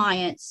my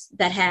clients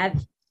that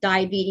have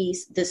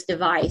diabetes this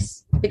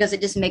device because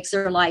it just makes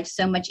their life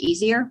so much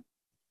easier.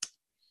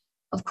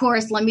 Of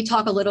course, let me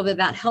talk a little bit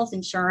about health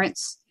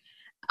insurance.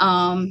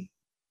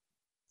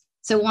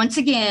 So once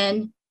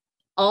again,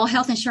 all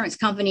health insurance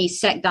companies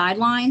set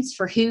guidelines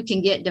for who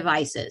can get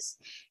devices.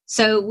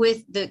 So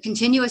with the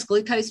continuous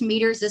glucose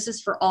meters, this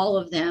is for all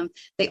of them.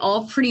 They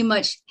all pretty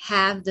much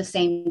have the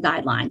same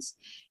guidelines.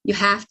 You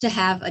have to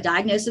have a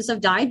diagnosis of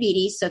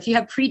diabetes. So if you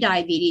have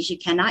pre-diabetes, you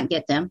cannot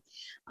get them.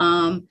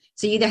 So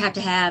you either have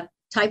to have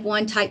type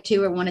 1, type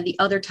 2, or one of the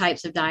other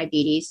types of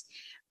diabetes.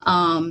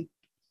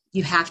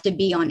 You have to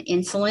be on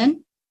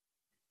insulin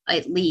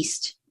at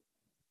least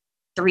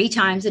 3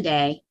 times a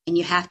day, and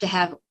you have to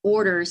have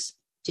orders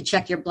to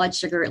check your blood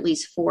sugar at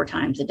least 4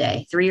 times a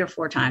day, 3 or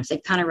 4 times.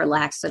 They've kind of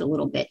relaxed it a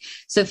little bit.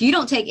 So if you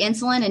don't take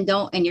insulin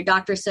and your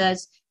doctor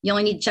says you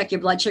only need to check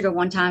your blood sugar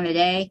 1 time a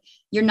day,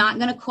 you're not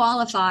going to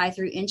qualify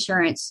through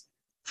insurance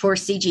for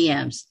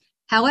CGMs.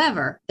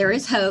 However, there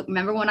is hope.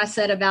 Remember when I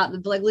said about the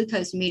blood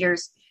glucose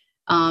meters,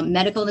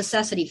 medical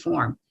necessity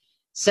form.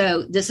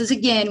 So this is,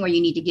 again, where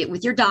you need to get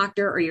with your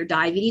doctor or your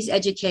diabetes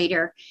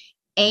educator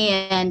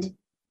and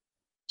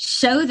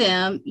show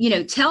them,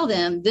 tell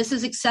them this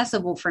is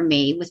accessible for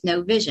me with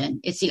no vision.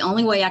 It's the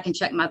only way I can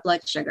check my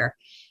blood sugar.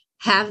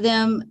 Have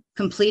them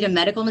complete a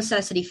medical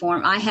necessity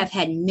form. I have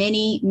had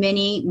many,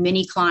 many,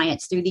 many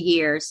clients through the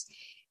years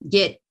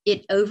get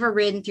it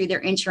overridden through their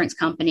insurance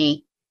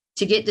company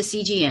to get the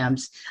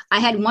CGMs. I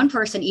had one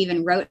person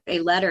even wrote a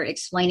letter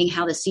explaining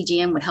how the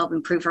CGM would help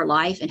improve her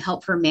life and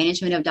help her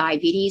management of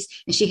diabetes.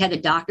 And she had the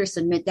doctor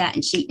submit that,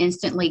 and she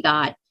instantly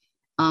got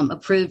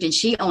approved. And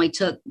she only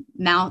took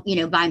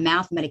by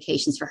mouth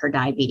medications for her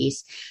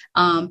diabetes.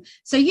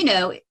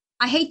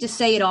 I hate to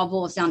say it all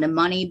boils down to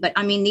money, but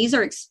I mean, these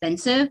are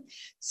expensive.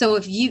 So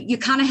if you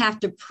kind of have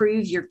to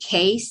prove your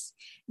case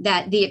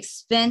that the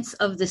expense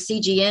of the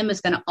CGM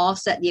is going to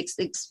offset the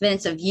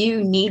expense of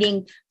you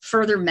needing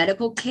further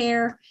medical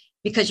care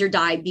because your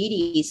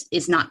diabetes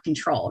is not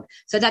controlled.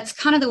 So that's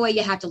kind of the way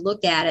you have to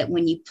look at it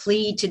when you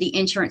plead to the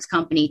insurance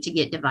company to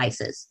get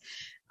devices.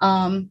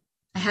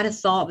 I had a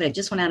thought, but it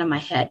just went out of my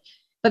head.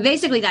 But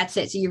basically, that's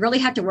it. So you really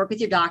have to work with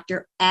your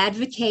doctor,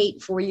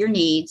 advocate for your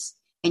needs,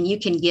 and you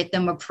can get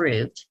them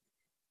approved.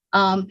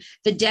 The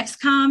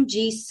Dexcom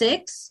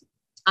G6,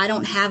 I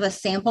don't have a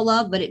sample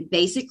of, but it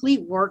basically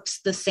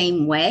works the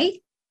same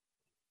way,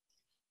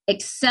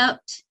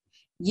 except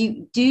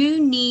you do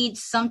need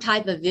some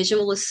type of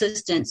visual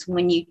assistance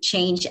when you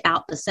change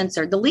out the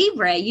sensor. The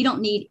Libre, you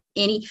don't need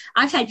any.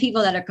 I've had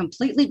people that are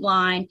completely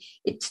blind.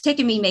 It's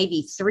taken me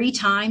maybe 3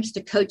 times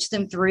to coach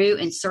them through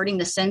inserting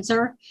the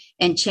sensor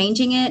and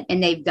changing it,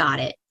 and they've got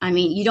it. I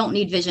mean, you don't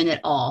need vision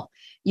at all.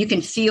 You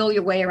can feel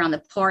your way around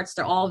the parts.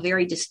 They're all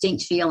very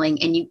distinct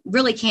feeling, and you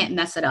really can't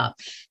mess it up.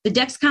 The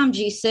Dexcom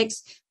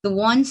G6, the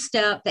one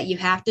step that you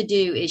have to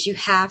do is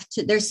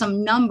there's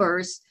some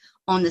numbers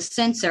on the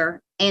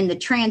sensor and the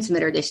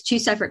transmitter. There's 2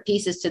 separate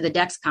pieces to the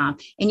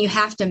Dexcom, and you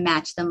have to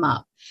match them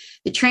up.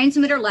 The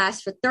transmitter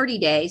lasts for 30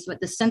 days,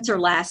 but the sensor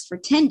lasts for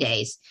 10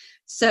 days.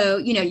 So,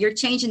 you're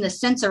changing the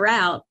sensor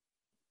out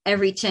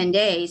every 10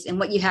 days. And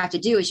what you have to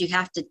do is you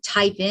have to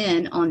type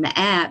in on the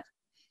app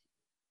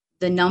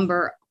the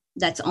number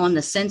that's on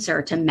the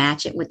sensor to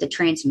match it with the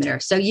transmitter.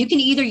 So you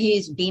can either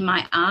use Be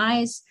My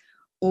Eyes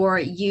or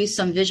use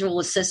some visual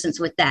assistance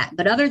with that.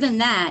 But other than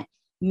that,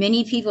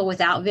 many people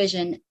without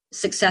vision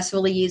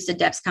successfully use the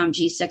Dexcom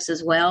G6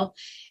 as well.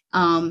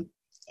 And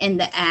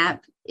the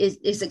app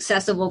is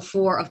accessible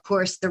for, of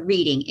course, the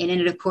reading. And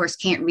it, of course,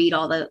 can't read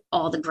all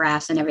the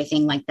graphs and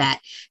everything like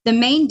that. The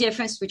main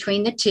difference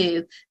between the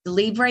two, the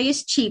Libre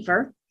is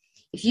cheaper.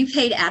 If you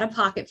paid out of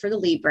pocket for the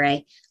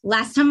Libre,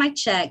 last time I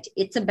checked,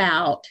 it's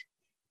about,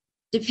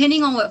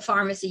 depending on what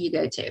pharmacy you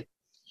go to,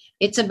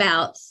 it's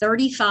about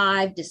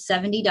 $35 to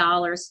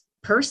 $70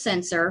 per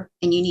sensor,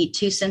 and you need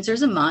 2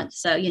 sensors a month.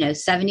 So,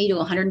 $70 to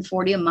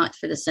 $140 a month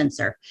for the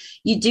sensor.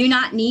 You do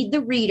not need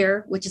the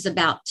reader, which is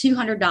about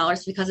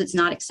 $200 because it's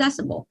not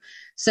accessible.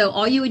 So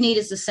all you would need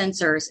is the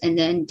sensors and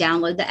then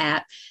download the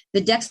app.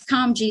 The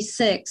Dexcom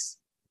G6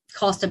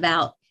 costs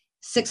about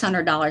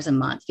 $600 a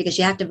month because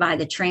you have to buy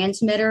the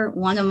transmitter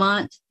 1 a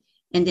month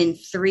and then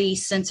 3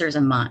 sensors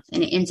a month,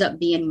 and it ends up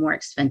being more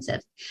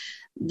expensive.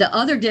 The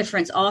other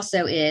difference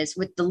also is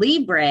with the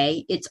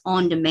Libre, it's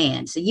on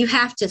demand. So you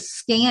have to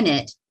scan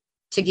it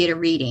to get a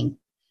reading,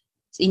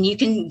 and you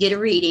can get a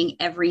reading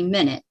every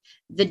minute.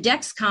 The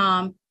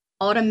Dexcom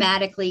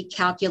automatically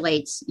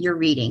calculates your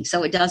reading.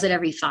 So it does it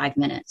every 5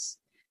 minutes.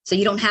 So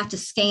you don't have to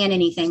scan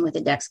anything with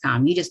the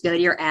Dexcom. You just go to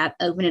your app,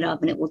 open it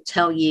up, and it will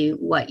tell you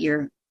what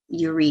your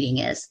reading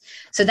is.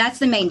 So that's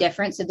the main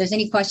difference. If there's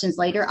any questions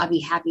later, I'll be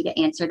happy to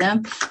answer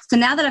them. So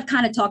now that I've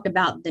kind of talked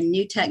about the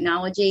new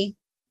technology,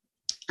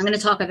 I'm going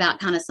to talk about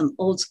kind of some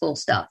old school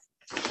stuff.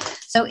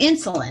 So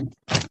insulin.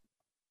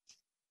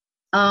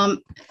 I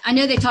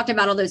know they talked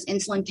about all those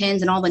insulin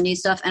pens and all the new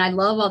stuff, and I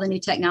love all the new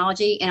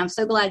technology. And I'm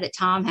so glad that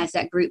Tom has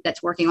that group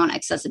that's working on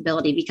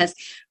accessibility, because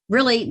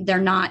really they're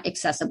not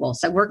accessible.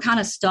 So we're kind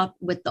of stuck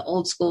with the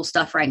old school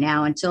stuff right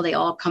now until they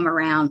all come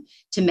around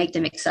to make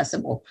them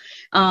accessible.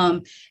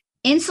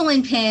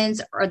 Insulin pens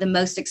are the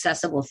most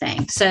accessible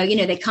thing. So,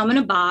 they come in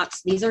a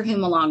box. These are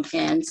Humalog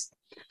pens,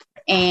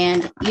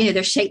 and,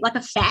 they're shaped like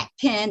a fat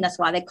pen. That's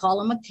why they call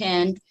them a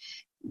pen.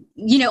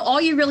 All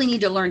you really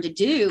need to learn to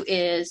do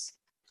is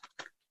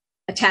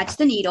attach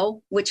the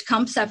needle, which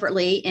comes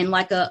separately, and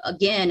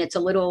it's a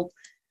little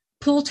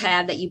pull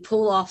tab that you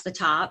pull off the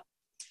top.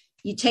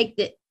 You take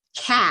the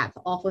cap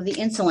off of the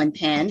insulin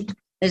pen.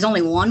 There's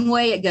only one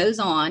way it goes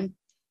on.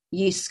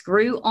 You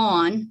screw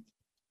on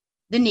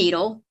the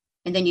needle,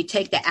 and then you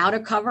take the outer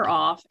cover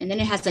off, and then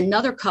it has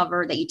another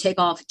cover that you take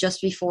off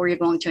just before you're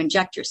going to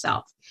inject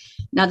yourself.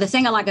 Now, the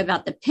thing I like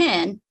about the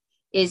pen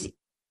is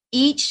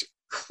each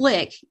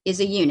click is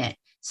a unit.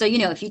 So,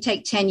 if you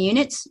take 10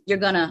 units, I'm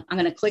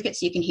going to click it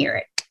so you can hear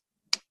it.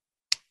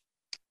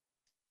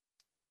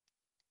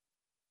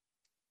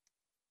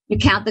 You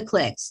count the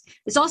clicks.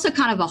 It's also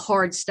kind of a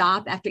hard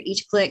stop after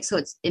each click,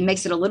 so it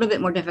makes it a little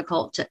bit more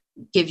difficult to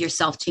give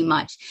yourself too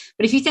much.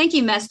 But if you think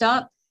you messed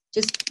up,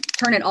 just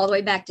turn it all the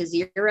way back to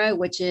 0,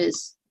 which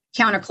is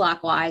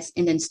counterclockwise,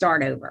 and then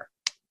start over.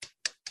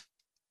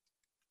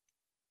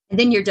 And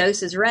then your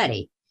dose is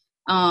ready.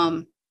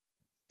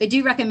 They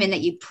do recommend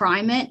that you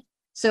prime it.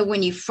 So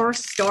when you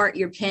first start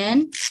your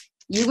pen,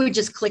 you would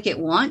just click it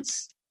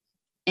once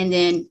and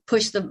then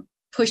push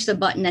the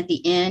button at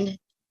the end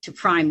to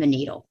prime the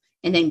needle,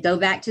 and then go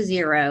back to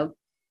 0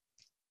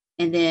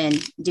 and then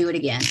do it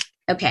again.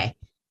 Okay.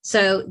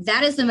 So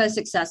that is the most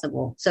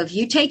accessible. So if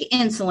you take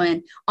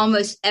insulin,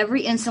 almost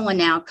every insulin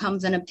now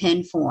comes in a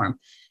pen form.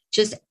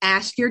 Just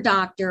ask your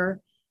doctor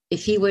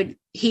if he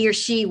or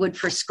she would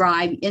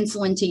prescribe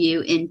insulin to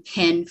you in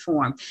pen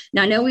form.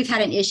 Now, I know we've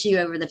had an issue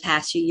over the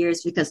past few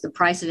years because the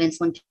price of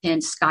insulin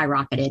pens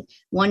skyrocketed.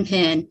 One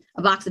pen,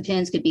 a box of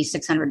pens could be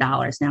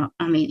 $600. Now,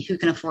 who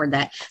can afford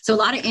that? So a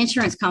lot of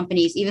insurance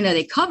companies, even though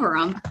they cover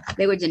them,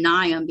 they would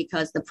deny them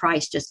because the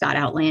price just got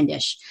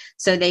outlandish.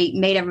 So they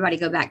made everybody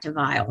go back to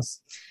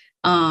vials.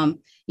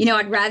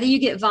 I'd rather you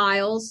get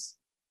vials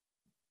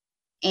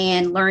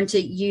and learn to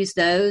use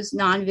those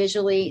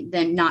non-visually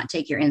than not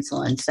take your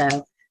insulin. So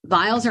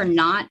vials are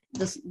not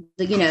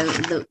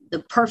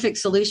the perfect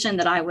solution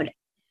that I would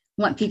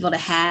want people to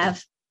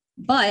have,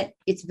 but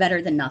it's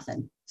better than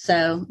nothing.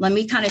 So let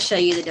me kind of show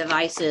you the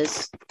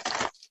devices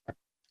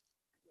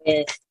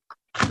with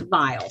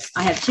vials.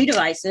 I have 2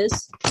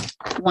 devices.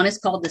 One is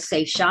called the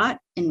Safe Shot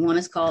and one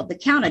is called the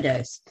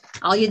Countadose.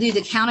 I'll do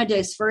the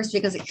Countadose first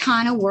because it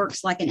kind of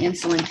works like an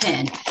insulin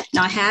pen.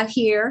 Now I have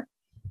here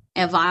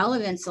a vial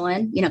of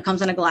insulin, it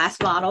comes in a glass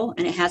bottle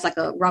and it has like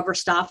a rubber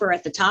stopper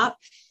at the top.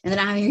 And then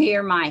I have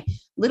here my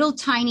little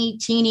tiny,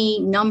 teeny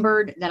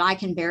numbered that I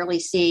can barely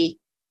see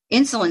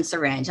insulin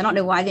syringe. I don't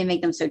know why they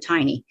make them so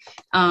tiny.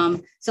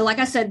 So like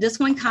I said, this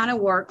one kind of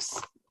works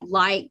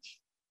like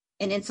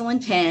an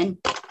insulin pen.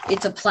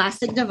 It's a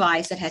plastic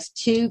device that has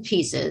 2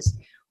 pieces.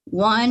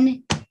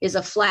 One is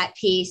a flat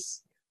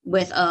piece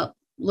with a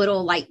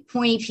little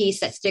pointy piece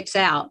that sticks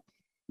out.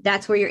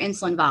 That's where your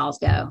insulin vials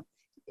go.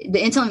 The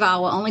insulin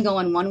vial will only go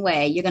in one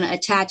way. You're going to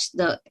attach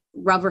the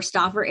rubber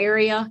stopper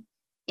area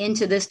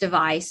into this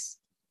device,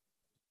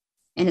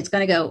 and it's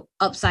going to go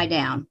upside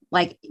down.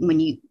 Like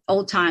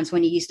old times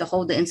when you used to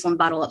hold the insulin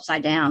bottle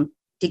upside down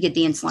to get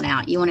the insulin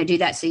out. You want to do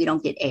that so you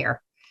don't get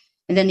air.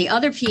 And then the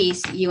other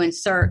piece, you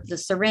insert the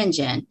syringe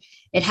in.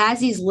 It has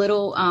these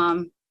little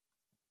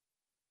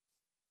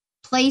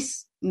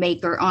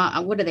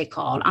placemaker. What are they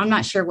called? I'm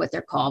not sure what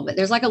they're called, but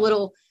there's like a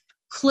little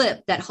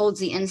clip that holds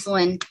the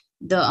insulin,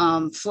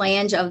 the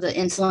flange of the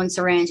insulin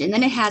syringe. And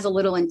then it has a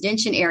little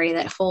indentation area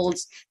that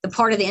holds the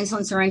part of the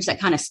insulin syringe that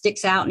kind of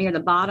sticks out near the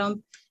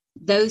bottom.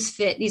 Those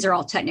fit, these are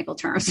all technical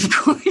terms, of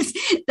course,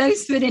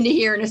 those fit into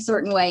here in a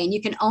certain way. And you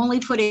can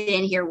only put it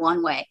in here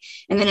one way.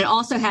 And then it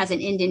also has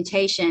an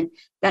indentation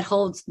that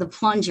holds the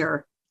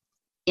plunger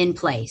in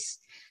place.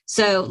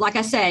 So like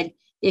I said,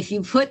 if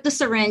you put the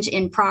syringe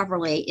in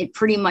properly, it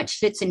pretty much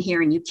fits in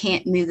here and you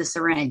can't move the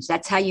syringe.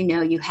 That's how you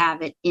know you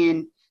have it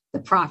in the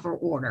proper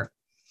order.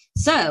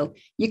 So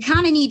you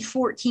kind of need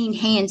 14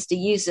 hands to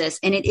use this,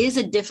 and it is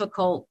a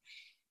difficult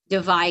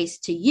device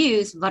to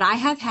use, but I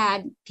have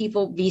had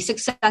people be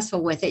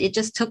successful with it. It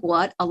just took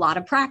a lot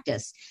of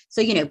practice.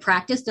 So,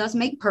 practice does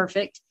make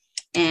perfect.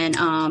 And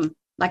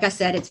like I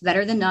said, it's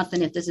better than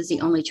nothing if this is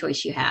the only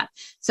choice you have.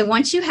 So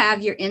once you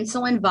have your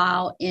insulin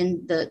vial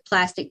in the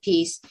plastic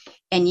piece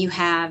and you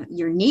have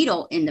your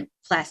needle in the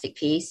plastic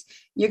piece,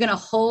 you're going to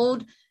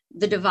hold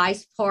the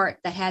device part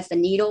that has the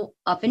needle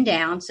up and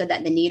down so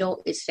that the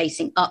needle is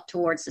facing up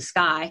towards the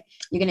sky.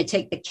 You're going to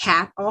take the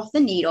cap off the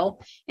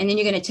needle, and then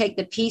you're going to take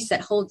the piece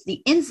that holds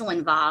the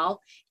insulin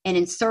vial and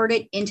insert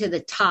it into the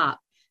top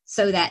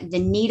so that the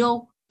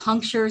needle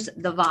punctures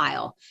the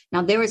vial.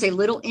 Now, there is a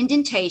little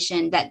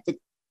indentation that the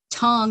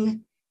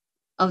tongue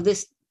of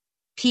this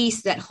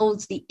piece that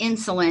holds the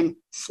insulin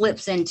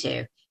slips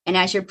into. And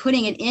as you're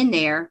putting it in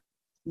there,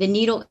 the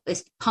needle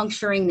is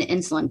puncturing the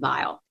insulin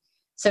vial.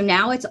 So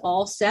now it's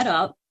all set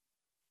up.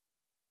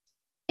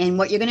 And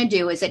what you're going to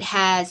do is it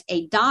has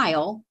a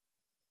dial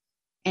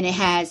and it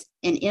has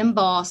an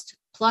embossed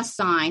plus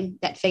sign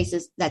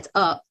that's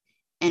up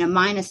and a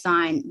minus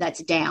sign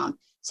that's down.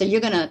 So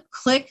you're going to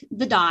click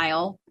the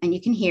dial and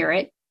you can hear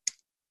it.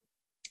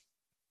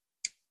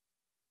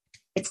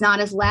 It's not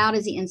as loud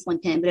as the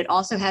insulin pen, but it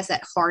also has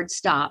that hard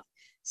stop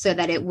so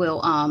that it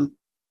will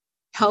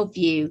help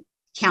you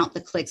count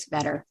the clicks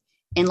better.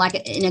 And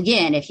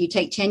again, if you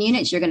take 10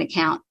 units, you're going to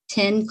count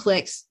 10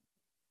 clicks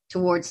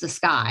towards the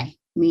sky,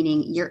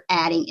 meaning you're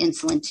adding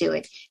insulin to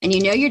it. And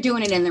you know you're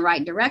doing it in the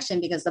right direction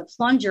because the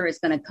plunger is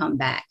going to come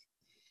back.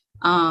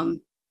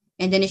 And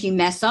then if you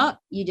mess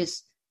up, you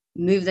just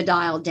move the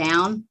dial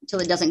down until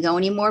it doesn't go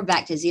anymore,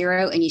 back to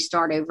 0, and you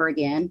start over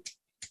again.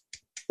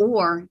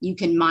 Or you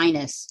can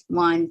minus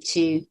 1,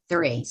 2,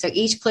 3. So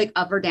each click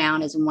up or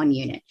down is 1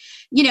 unit.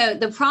 You know,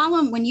 the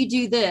problem when you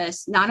do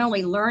this, not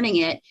only learning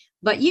it,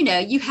 but, you know,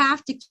 you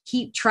have to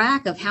keep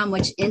track of how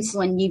much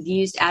insulin you've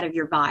used out of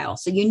your vial.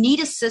 So you need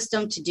a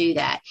system to do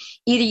that.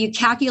 Either you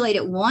calculate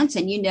it once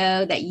and you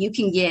know that you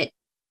can get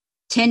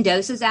 10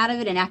 doses out of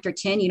it, and after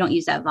 10, you don't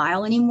use that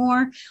vial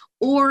anymore,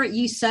 or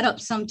you set up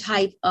some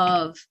type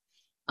of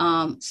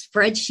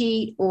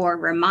spreadsheet or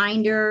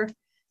reminder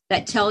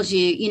that tells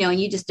you, you know, and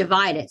you just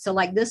divide it. So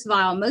like this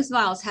vial, most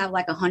vials have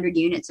like 100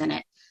 units in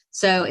it.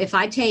 So if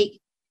I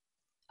take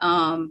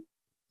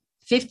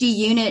 50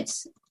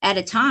 units at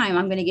a time,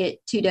 I'm going to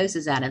get 2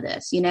 doses out of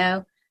this, you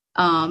know?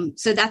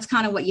 So that's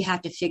kind of what you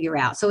have to figure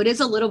out. So it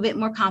is a little bit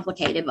more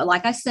complicated, but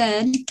like I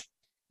said,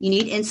 you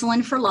need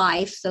insulin for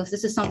life. So if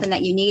this is something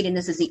that you need, and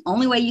this is the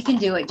only way you can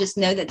do it, just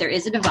know that there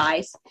is a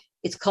device.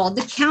 It's called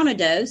the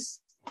Countadose.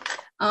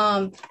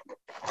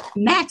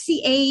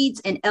 MaxiAids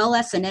and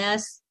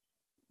LS&S,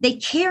 they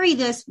carry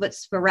this, but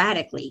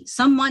sporadically.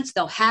 Some months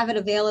they'll have it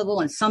available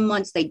and some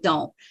months they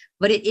don't,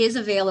 but it is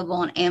available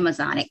on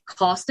Amazon. It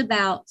costs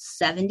about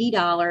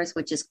 $70,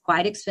 which is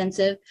quite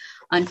expensive.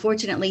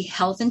 Unfortunately,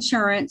 health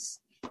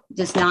insurance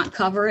does not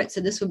cover it. So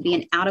this would be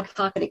an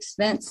out-of-pocket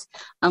expense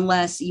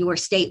unless your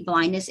state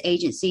blindness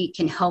agency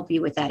can help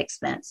you with that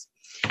expense.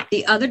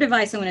 The other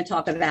device I'm going to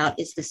talk about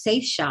is the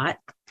SafeShot.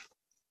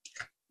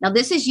 Now,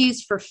 this is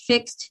used for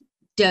fixed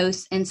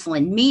dose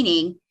insulin,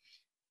 meaning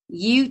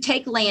you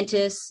take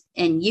Lantus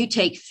and you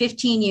take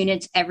 15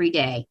 units every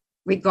day,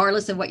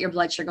 regardless of what your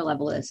blood sugar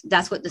level is.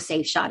 That's what the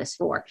SafeShot is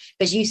for,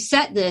 because you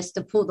set this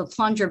to pull the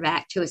plunger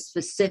back to a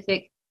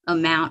specific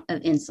amount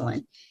of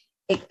insulin.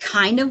 It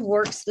kind of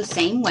works the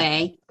same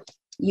way.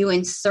 You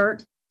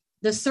insert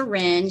the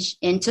syringe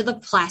into the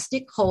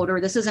plastic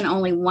holder. This is an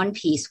only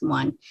one-piece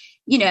one,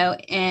 you know,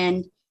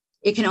 and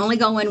it can only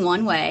go in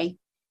one way.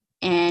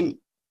 And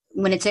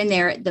when it's in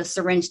there, the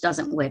syringe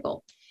doesn't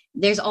wiggle.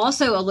 There's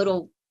also a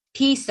little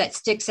piece that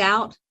sticks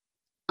out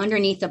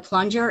underneath the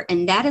plunger,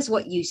 and that is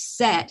what you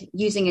set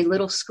using a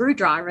little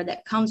screwdriver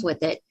that comes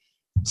with it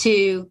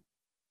to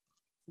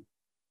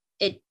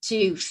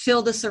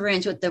fill the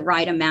syringe with the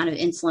right amount of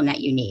insulin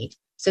that you need.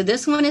 So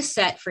this one is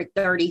set for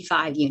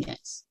 35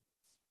 units.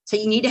 So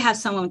you need to have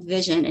someone with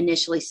vision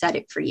initially set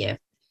it for you.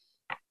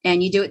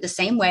 And you do it the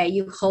same way.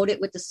 You hold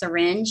it with the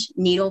syringe,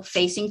 needle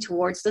facing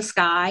towards the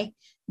sky.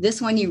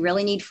 This one, you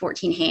really need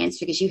 14 hands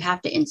because you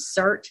have to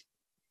insert.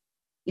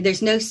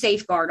 There's no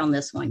safeguard on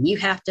this one. You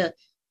have to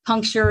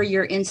puncture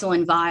your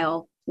insulin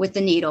vial with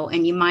the needle,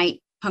 and you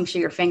might puncture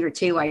your finger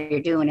too while you're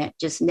doing it.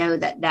 Just know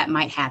that that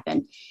might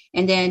happen.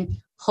 And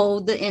then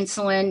hold the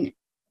insulin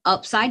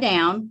upside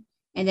down.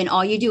 And then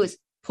all you do is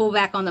pull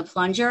back on the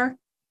plunger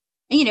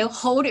and, you know,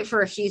 hold it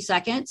for a few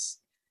seconds.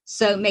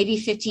 So maybe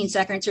 15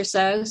 seconds or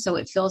so. So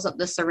it fills up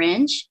the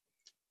syringe.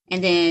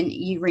 And then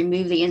you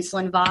remove the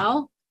insulin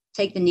vial,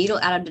 take the needle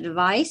out of the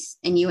device,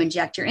 and you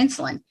inject your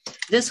insulin.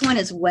 This one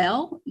as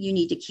well, you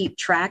need to keep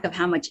track of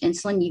how much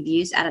insulin you've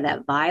used out of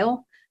that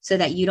vial so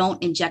that you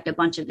don't inject a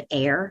bunch of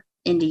air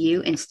into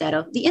you instead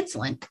of the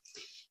insulin.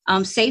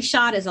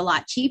 SafeShot is a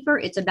lot cheaper.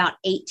 It's about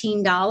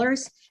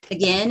 $18.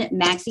 Again,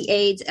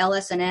 MaxiAids,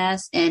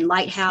 LS&S, and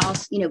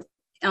Lighthouse, you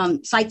know,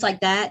 sites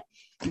like that,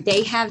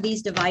 they have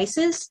these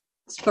devices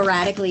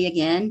sporadically.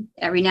 Again,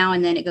 every now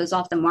and then it goes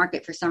off the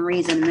market for some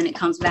reason, and then it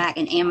comes back,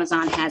 and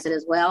Amazon has it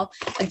as well.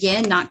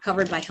 Again, not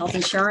covered by health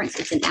insurance.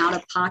 It's an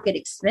out-of-pocket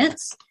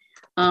expense.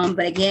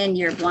 But again,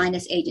 your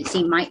blindness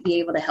agency might be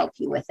able to help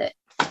you with it.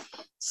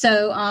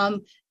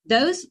 So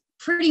those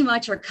pretty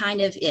much are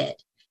kind of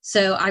it.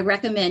 So I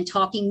recommend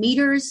talking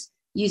meters,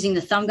 using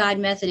the thumb guide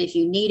method if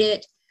you need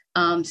it,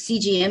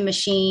 CGM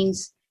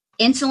machines,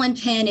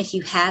 insulin pen if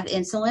you have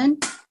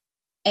insulin,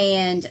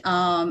 And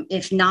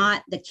if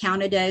not, the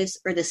Counter-Dose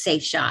or the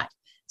Safe Shot.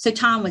 So,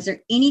 Tom, was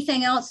there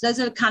anything else? Those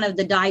are kind of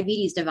the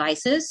diabetes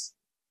devices.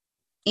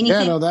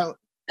 Anything? Yeah, no,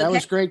 that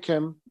was great,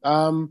 Kim.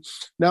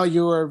 No,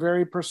 you are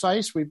very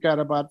precise. We've got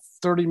about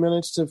 30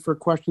 minutes for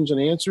questions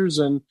and answers.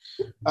 And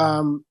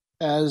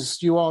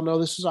as you all know,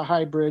 this is a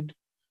hybrid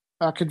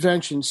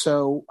convention.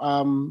 So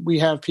we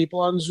have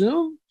people on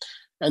Zoom,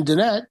 and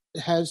Danette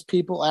has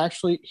people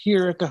actually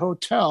here at the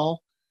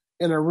hotel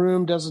in a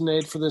room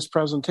designated for this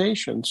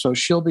presentation. So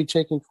she'll be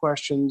taking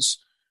questions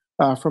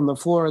from the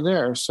floor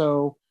there.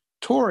 So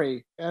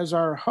Tori, as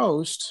our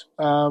host,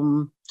 are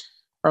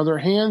there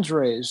hands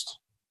raised?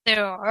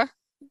 There are.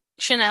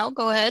 Chanel,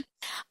 go ahead.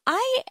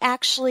 I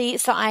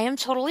am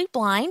totally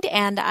blind,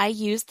 and I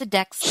use the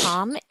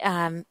Dexcom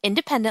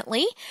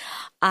independently.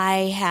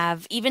 I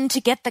have, even to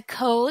get the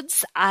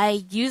codes,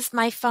 I use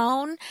my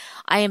phone.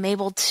 I am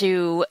able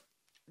to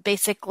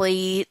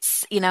basically,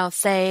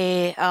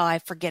 say, I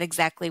forget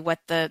exactly what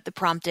the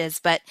prompt is,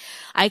 but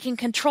I can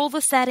control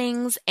the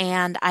settings,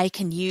 and I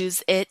can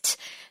use it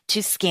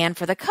to scan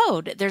for the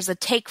code. There's a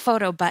take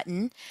photo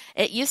button.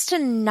 It used to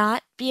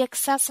not be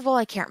accessible.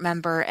 I can't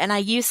remember. And I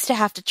used to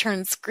have to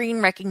turn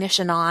screen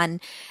recognition on.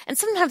 And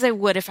sometimes I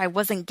would if I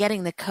wasn't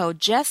getting the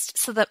code, just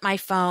so that I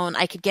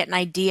could get an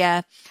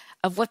idea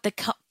of what the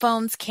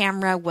phone's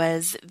camera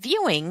was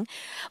viewing.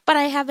 But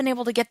I have been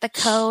able to get the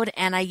code,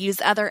 and I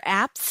use other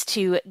apps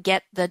to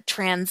get the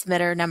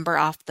transmitter number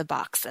off the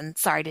box. And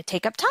sorry to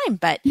take up time,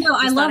 but no,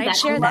 I love that. I'd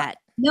share that.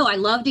 No, I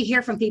love to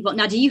hear from people.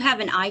 Now, do you have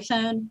an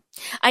iPhone?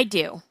 I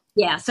do.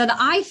 Yeah. So the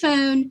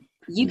iPhone,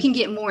 you can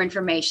get more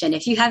information.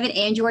 If you have an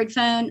Android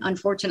phone,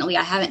 unfortunately,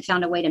 I haven't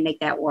found a way to make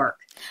that work.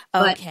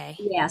 Okay.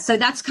 But, yeah. So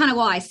that's kind of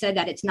why I said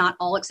that it's not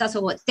all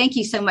accessible. But thank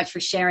you so much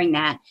for sharing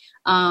that.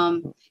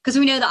 Because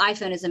we know the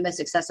iPhone is the most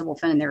accessible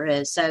phone there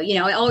is. So,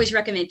 I always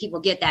recommend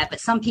people get that.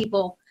 But some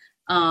people,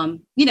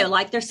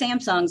 like their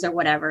Samsungs or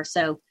whatever.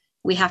 So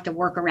we have to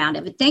work around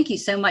it. But thank you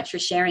so much for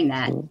sharing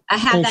that. I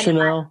have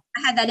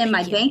that in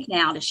my bank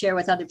now to share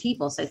with other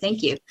people. So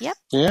thank you. Yep.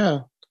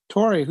 Yeah.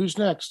 Tori, who's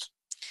next?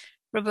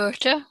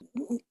 Roberta?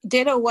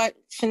 Ditto what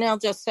Chanel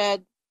just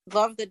said.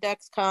 Love the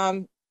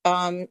Dexcom.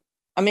 I'm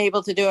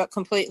able to do it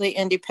completely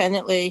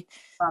independently.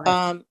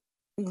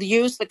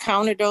 Used the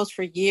Counter-Dose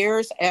for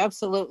years.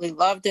 Absolutely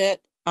loved it.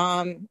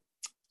 And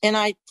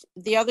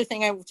the other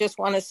thing I just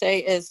want to say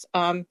is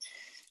the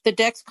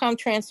Dexcom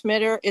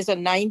transmitter is a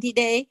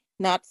 90-day,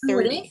 not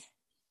 30.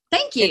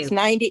 Thank you. It's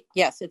 90.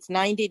 Yes, it's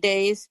 90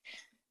 days.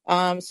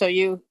 When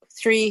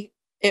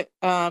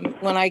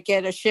I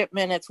get a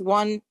shipment, it's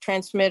one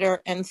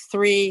transmitter and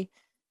 3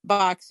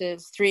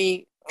 boxes,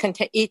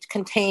 each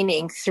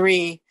containing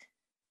 3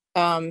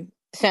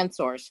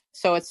 sensors.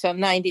 So it's a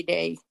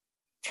 90-day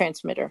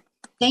transmitter.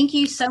 Thank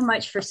you so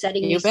much for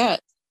setting You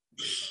bet.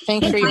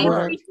 Thanks for your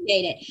work. I appreciate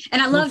it.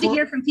 And I love to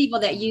hear from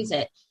people that use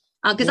it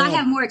because I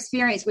have more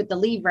experience with the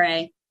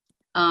Libre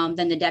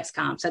than the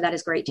Dexcom. So that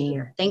is great to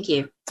hear. Thank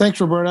you.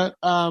 Thanks, Roberta.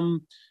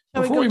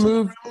 Before we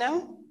move,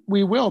 now?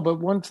 We will, but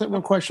one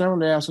question I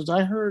want to ask is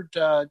I heard,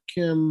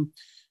 Kim,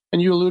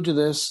 and you allude to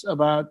this,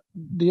 about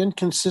the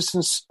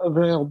inconsistent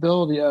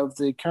availability of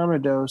the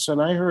Counter-Dose,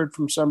 and I heard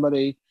from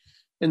somebody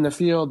in the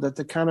field that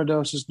the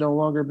Counter-Dose is no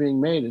longer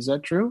being made. Is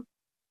that true?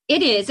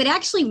 It is. It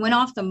actually went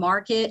off the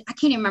market. I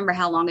can't even remember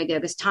how long ago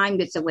because time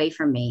gets away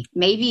from me.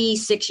 Maybe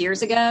 6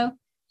 years ago.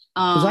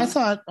 Because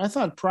I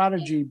thought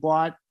Prodigy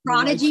bought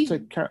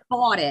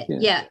it.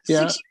 Yeah. 6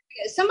 years ago.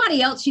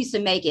 Somebody else used to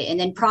make it, and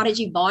then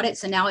Prodigy bought it.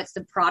 So now it's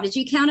the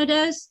Prodigy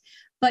Counter-Dose.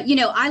 But,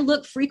 I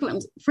look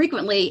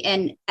frequently,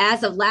 and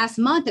as of last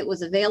month, it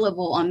was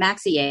available on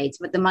MaxiAids,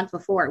 but the month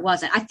before it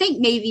wasn't. I think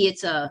maybe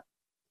it's a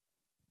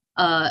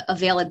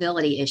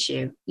availability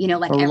issue,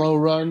 like a low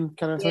run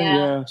kind of thing.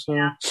 Yeah.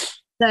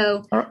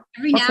 So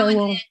every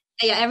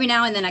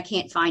now and then I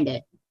can't find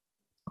it.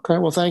 Okay.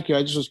 Well, thank you.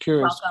 I just was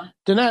curious. Welcome.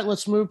 Danette,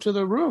 let's move to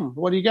the room.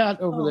 What do you got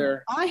over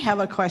there? I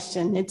have a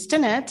question. It's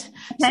Danette.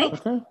 Okay.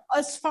 So,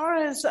 as far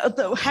as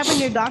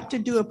having your doctor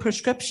do a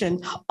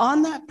prescription,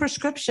 on that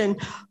prescription,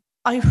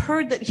 I've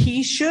heard that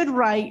he should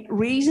write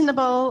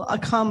reasonable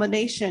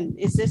accommodation.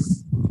 Is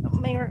this,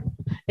 Mayor,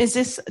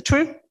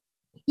 true?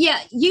 Yeah.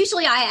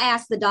 Usually I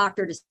ask the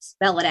doctor to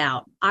spell it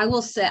out. I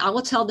will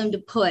tell them to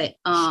put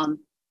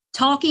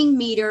talking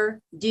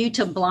meter due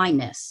to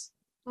blindness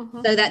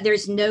so that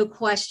there's no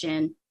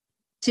question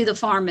to the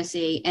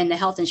pharmacy and the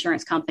health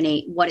insurance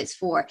company what it's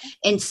for.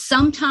 And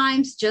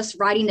sometimes just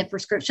writing the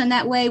prescription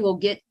that way will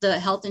get the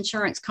health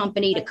insurance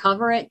company to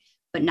cover it,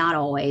 but not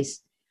always.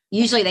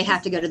 Usually they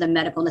have to go to the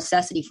medical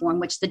necessity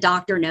form, which the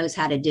doctor knows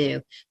how to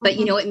do. But,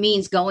 it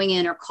means going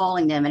in or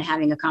calling them and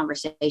having a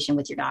conversation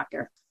with your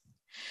doctor.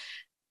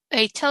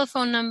 A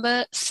telephone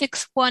number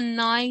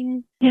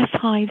 619. Yes,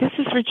 hi, this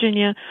is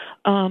Virginia.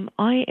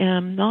 I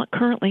am not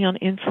currently on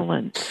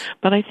insulin,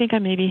 but I think I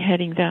may be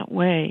heading that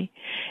way.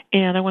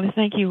 And I want to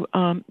thank you.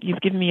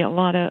 You've given me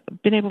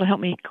been able to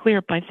help me clear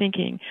up my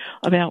thinking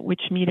about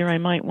which meter I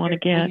might want to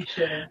get.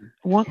 Can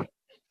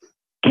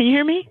you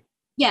hear me?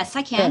 Yes,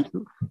 I can.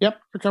 Yep,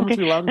 you're coming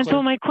through loud and clear.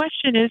 So my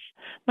question is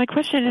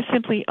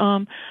simply,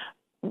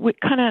 with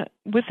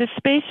the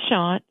space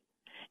shot,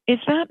 is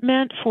that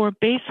meant for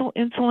basal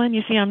insulin?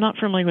 You see, I'm not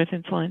familiar with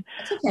insulin.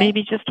 That's okay.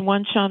 Maybe just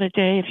one shot a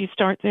day if you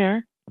start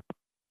there?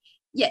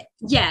 Yeah.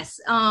 Yes.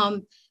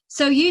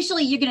 So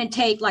usually you're going to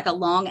take like a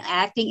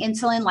long-acting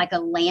insulin, like a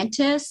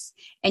Lantus,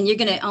 and you're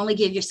going to only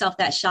give yourself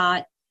that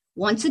shot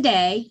once a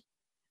day.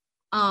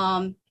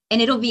 And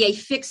it'll be a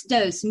fixed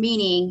dose,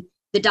 meaning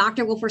the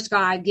doctor will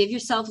prescribe, give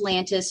yourself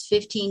Lantus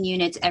 15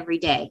 units every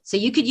day. So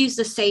you could use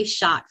the safe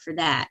shot for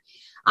that.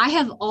 I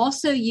have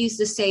also used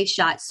the safe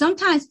shot.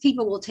 Sometimes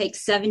people will take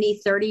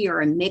 70-30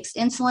 or a mixed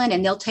insulin,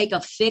 and they'll take a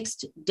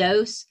fixed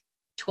dose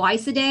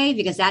twice a day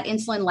because that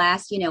insulin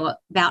lasts,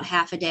 about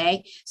half a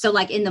day. So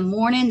like in the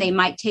morning, they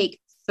might take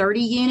 30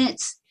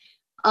 units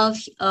of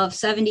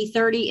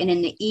 70-30, and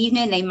in the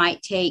evening, they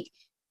might take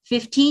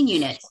 15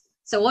 units.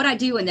 So what I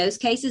do in those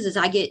cases is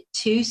I get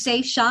 2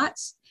 safe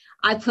shots.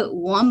 I put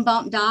 1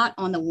 bump dot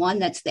on the one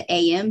that's the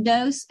AM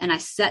dose, and I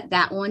set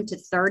that one to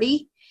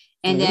 30.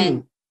 And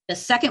then the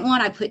second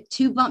one, I put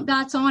 2 bump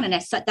dots on, and I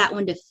set that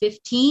one to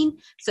 15.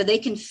 So they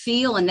can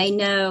feel and they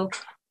know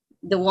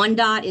the 1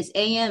 dot is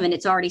AM and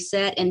it's already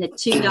set, and the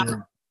 2 dot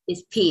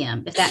is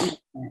PM, if that makes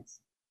sense.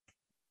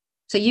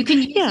 So you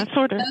can use it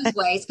those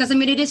ways because,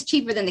 it is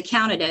cheaper than the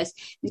Countadose.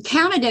 The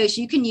Countadose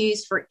you can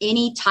use for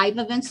any type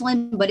of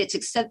insulin, but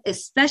it's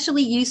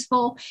especially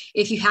useful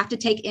if you have to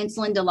take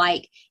insulin to,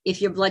 like,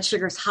 if your blood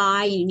sugar is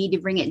high, you need to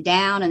bring it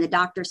down, and the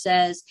doctor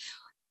says,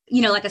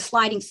 like a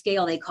sliding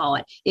scale, they call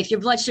it. If your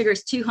blood sugar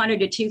is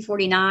 200 to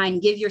 249,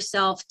 give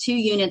yourself 2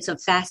 units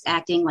of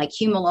fast-acting, like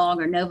Humalog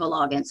or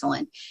Novolog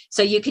insulin.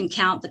 So you can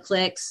count the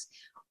clicks.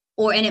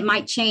 And it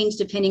might change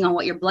depending on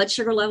what your blood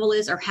sugar level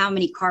is or how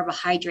many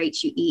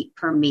carbohydrates you eat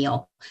per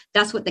meal.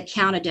 That's what the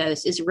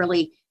Countadose is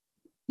really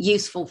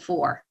useful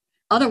for.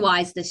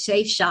 Otherwise, the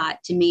safe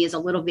shot to me is a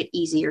little bit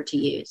easier to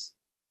use.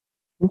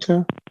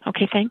 Okay.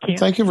 Okay, thank you.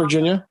 Thank you,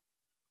 Virginia.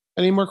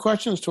 Any more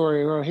questions,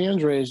 Tori, or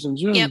hands raised in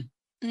Zoom? Yep.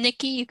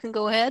 Nikki, you can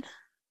go ahead.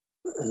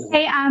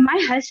 Hey,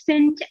 my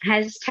husband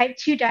has type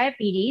 2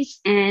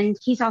 diabetes, and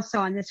he's also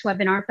on this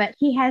webinar, but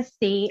he has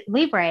the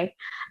Libre.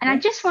 And I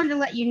just wanted to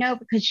let you know,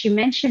 because you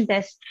mentioned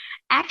this,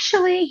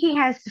 actually, he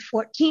has the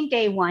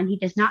 14-day one. He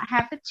does not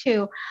have the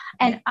 2.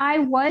 And I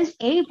was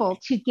able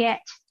to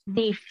get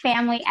the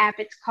family app.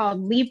 It's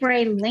called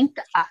Libre Link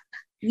Up,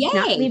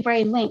 not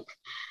Libre Link.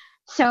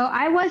 So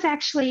I was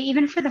actually,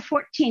 even for the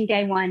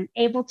 14-day one,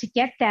 able to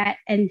get that.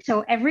 And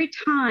so every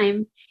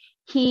time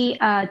he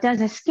does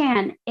a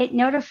scan, it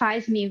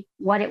notifies me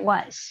what it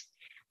was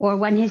or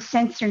when his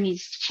sensor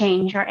needs to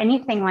change or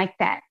anything like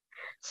that.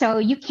 So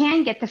you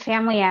can get the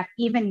family app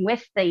even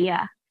with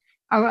the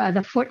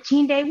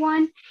 14-day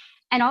one.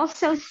 And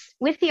also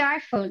with the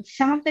iPhone,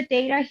 some of the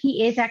data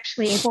he is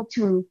actually able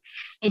to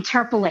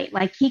interpolate.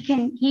 Like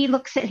he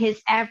looks at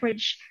his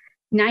average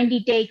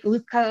 90-day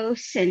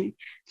glucose and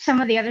some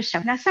of the other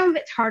stuff. Now, some of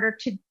it's harder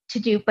to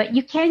do, but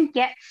you can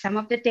get some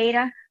of the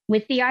data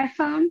with the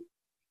iPhone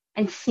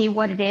and see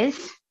what it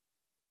is.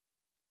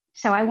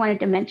 So I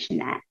wanted to mention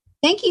that.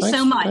 Thank you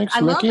so much. Thanks,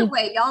 I love Nikki. the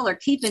way y'all are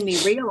keeping me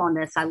real on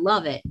this. I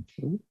love it.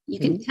 You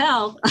can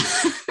tell.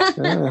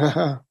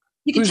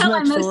 You can tell I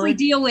mostly Tori?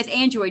 deal with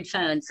Android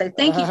phones. So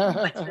thank you so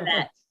much for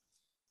that.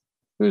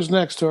 Who's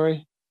next,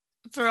 Tori?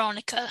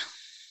 Veronica.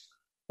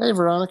 Hey,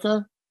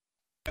 Veronica.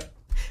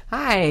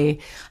 Hi.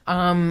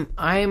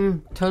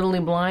 I'm totally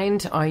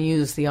blind. I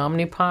use the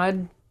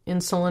Omnipod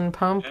insulin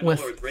pump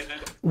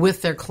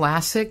with their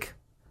classic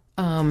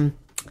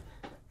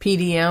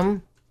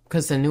PDM,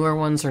 because the newer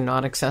ones are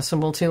not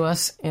accessible to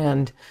us.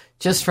 And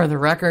just for the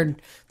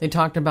record, they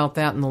talked about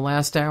that in the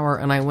last hour,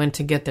 and I went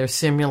to get their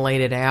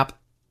simulated app.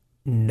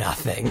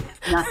 Nothing.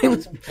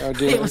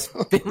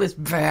 It was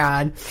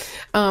bad.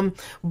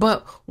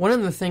 But one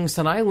of the things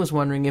that I was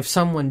wondering, if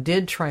someone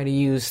did try to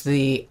use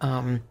the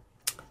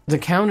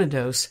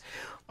Countadose,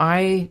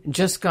 I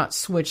just got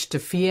switched to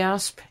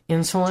Fiasp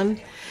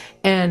insulin,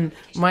 and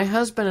my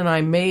husband and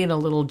I made a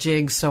little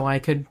jig so I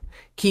could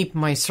keep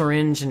my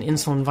syringe and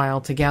insulin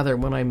vial together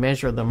when I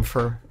measure them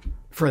for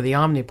the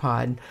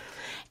Omnipod.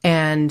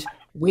 And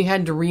we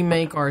had to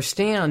remake our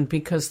stand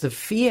because the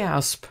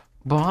Fiasp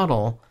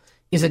bottle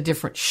is a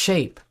different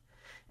shape.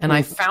 And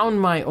I found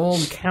my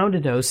old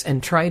Countadose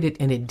and tried it,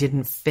 and it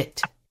didn't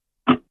fit.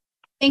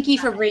 Thank you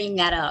for bringing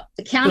that up.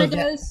 The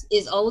Countadose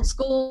is old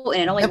school,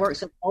 and it only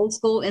works with old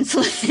school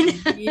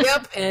insulin.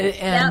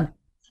 Yep.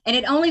 And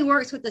it only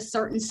works with a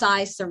certain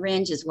size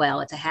syringe as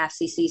well. It's a 0.5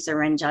 cc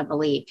syringe, I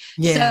believe.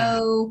 Yeah.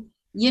 So,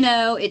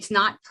 it's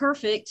not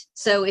perfect.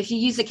 So if you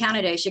use the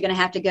Countadose, you're going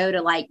to have to go to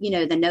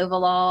the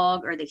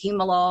Novolog or the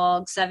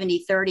Humalog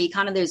 70-30,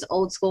 kind of those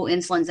old school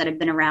insulins that have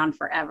been around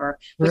forever.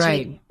 Which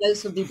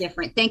those would be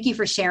different. Thank you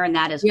for sharing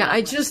that as well. Yeah,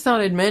 I just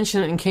thought I'd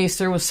mention it in case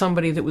there was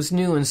somebody that was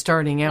new and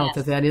starting out,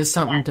 that is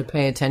something to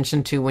pay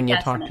attention to when you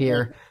talk to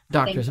your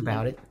doctors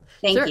about it.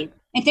 Thank you.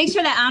 And thanks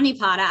for that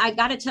Omnipod. I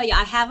got to tell you,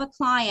 I have a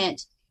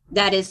client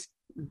that is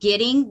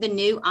getting the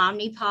new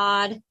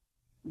Omnipod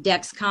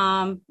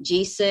Dexcom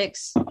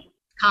G6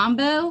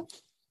 combo,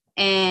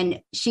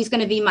 and she's going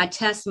to be my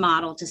test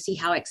model to see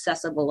how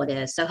accessible it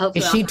is. So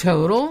hopefully, is she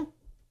total?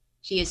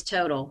 She is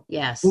total.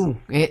 Yes. Ooh,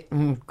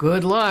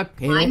 good luck.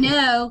 I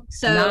know.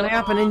 So not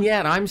happening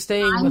yet. I'm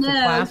staying with the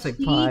classic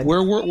pod.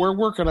 We're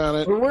working on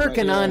it. We're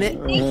working on it.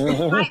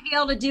 She might be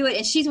able to do it,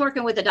 and she's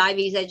working with a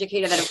diabetes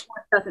educator that, of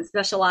course, doesn't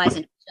specialize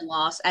in vision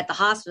loss at the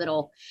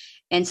hospital.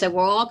 And so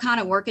we're all kind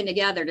of working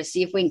together to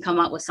see if we can come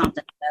up with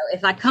something. So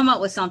if I come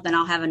up with something,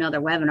 I'll have another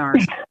webinar.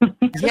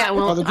 Yeah,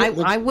 well,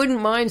 I wouldn't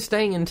mind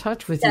staying in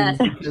touch with you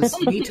because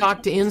we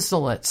talk to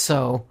Insulet.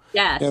 So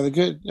yes, yeah.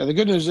 The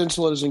good news is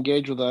Insulet is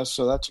engaged with us,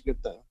 so that's a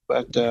good thing.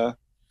 But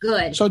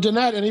good. So,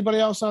 Danette, anybody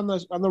else on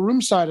the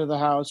room side of the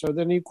house? Are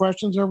there any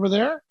questions over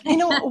there? You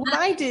know what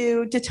I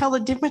do to tell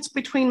the difference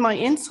between my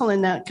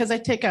insulin now, because I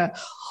take a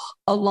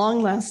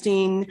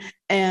long-lasting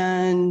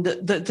and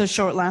the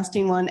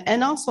short-lasting one,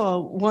 and also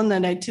one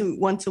that I do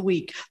once a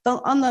week.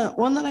 On the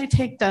one that I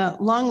take, the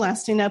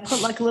long-lasting, I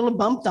put like a little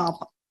bump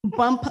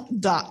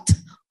dot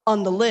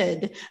on the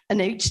lid,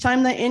 and each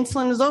time the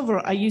insulin is over,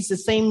 I use the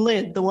same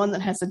lid, the one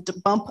that has a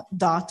bump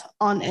dot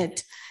on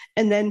it.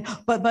 And then,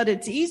 but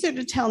it's easier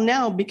to tell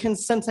now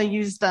because since I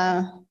use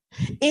the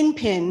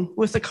in-pin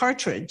with the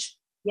cartridge.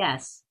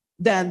 Yes.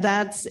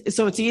 That's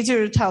so it's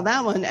easier to tell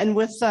that one. And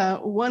with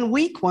 1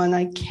 week one,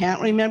 I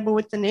can't remember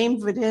what the name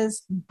of it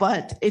is,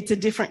 but it's a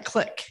different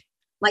click.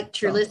 Like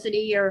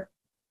Trulicity or?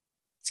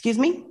 Excuse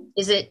me?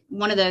 Is it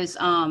one of those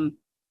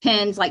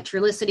pins like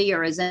Trulicity or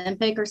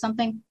Ozempic or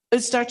something?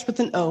 It starts with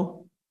an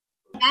O.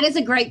 That is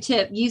a great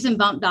tip, using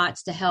bump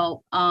dots to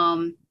help.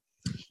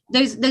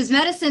 Those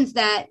medicines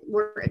that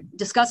were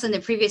discussed in the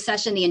previous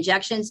session, the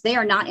injections, they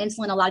are not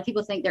insulin. A lot of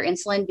people think they're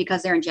insulin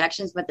because they're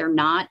injections, but they're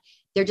not.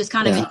 They're just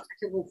kind of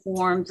injectable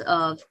forms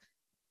of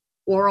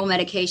oral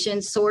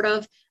medications, sort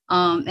of.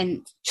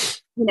 And,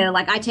 you know,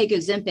 like I take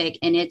Ozempic,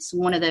 and it's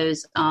one of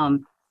those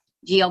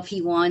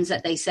GLP-1s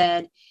that they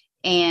said,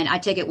 and I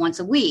take it once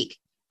a week.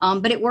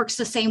 But it works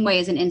the same way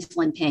as an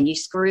insulin pen. You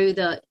screw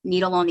the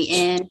needle on the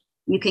end,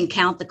 you can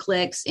count the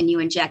clicks, and you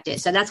inject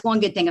it. So that's one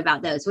good thing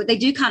about those. But they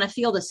do kind of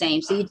feel the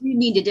same. So you do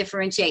need to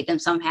differentiate them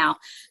somehow.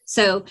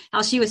 So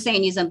how she was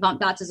saying, using bump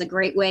dots is a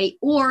great way.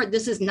 Or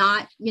this is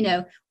not, you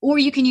know, or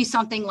you can use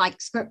something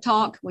like Script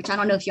Talk, which I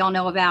don't know if y'all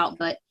know about,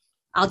 but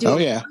I'll do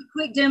a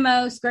quick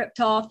demo. Script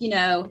Talk, you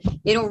know,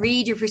 it'll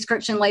read your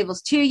prescription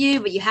labels to you,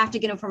 but you have to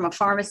get them from a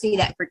pharmacy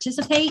that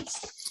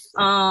participates.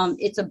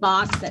 It's a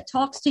box that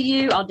talks to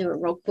you. I'll do it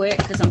real quick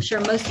because I'm sure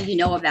most of you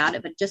know about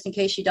it, but just in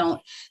case you don't,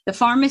 the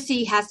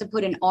pharmacy has to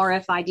put an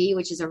RFID,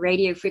 which is a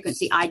radio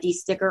frequency ID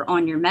sticker,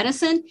 on your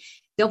medicine.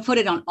 They'll put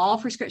it on all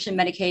prescription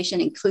medication,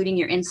 including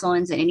your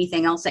insulins and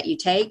anything else that you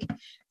take.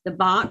 The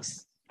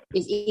box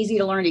is easy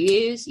to learn to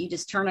use. You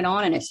just turn it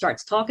on and it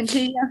starts talking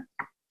to you.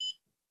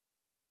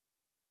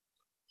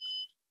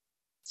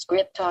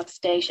 Script Talk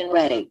station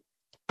ready.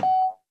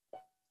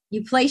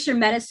 You place your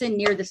medicine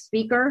near the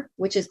speaker,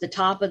 which is the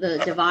top of the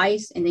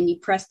device, and then you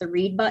press the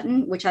read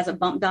button, which has a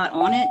bump dot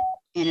on it,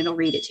 and it'll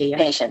read it to you.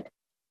 Patient.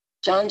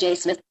 John J.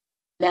 Smith.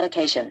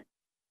 Medication.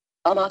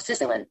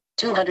 Amoxicillin,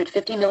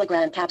 250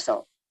 milligram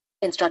capsule.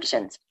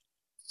 Instructions.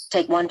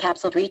 Take 1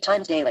 capsule 3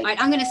 times daily. All right,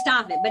 I'm going to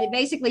stop it, but it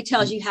basically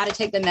tells you how to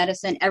take the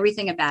medicine,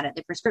 everything about it,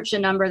 the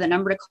prescription number, the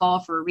number to call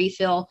for a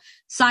refill,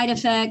 side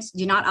effects,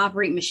 do not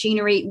operate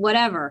machinery,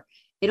 whatever.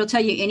 It'll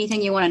tell you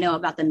anything you want to know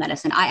about the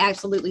medicine. I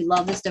absolutely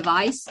love this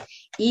device.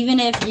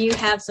 Even if you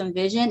have some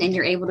vision and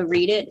you're able to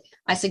read it,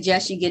 I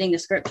suggest you getting the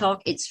Script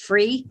Talk. It's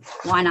free.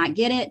 Why not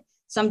get it?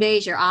 Some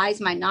days your eyes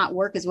might not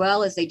work as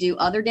well as they do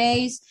other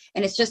days.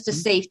 And it's just a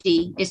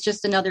safety. It's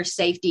just another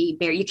safety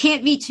barrier. You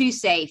can't be too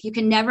safe. You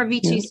can never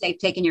be too safe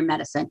taking your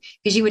medicine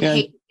because you would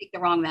hate to take the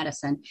wrong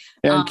medicine.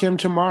 And Kim,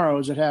 tomorrow,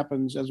 as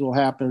will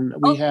happen,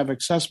 we have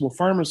accessible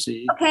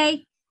pharmacy.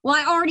 Okay. Well,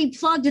 I already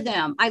plugged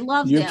them. I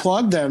love them. You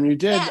plugged them. You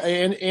did. Yes.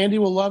 And Andy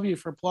will love you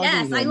for plugging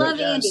them. Yes, I love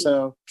Andy.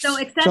 So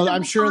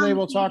I'm sure they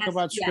will talk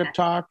about Script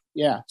Talk.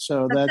 Yeah.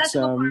 So that's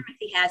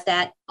pharmacy has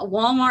that.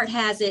 Walmart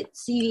has it.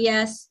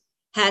 CVS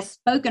has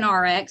Spoken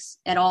RX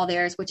at all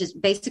theirs, which is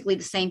basically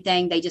the same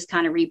thing. They just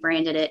kind of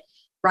rebranded it.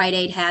 Rite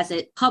Aid has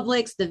it.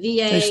 Publix, the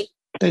VA.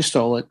 They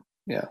stole it.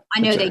 Yeah. I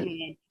know they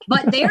did.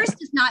 But theirs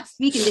does not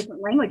speak in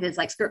different languages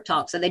like Script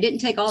Talk. So they didn't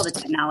take all the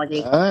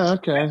technology.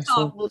 Okay. Script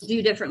Talk will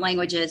do different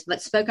languages,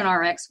 but Spoken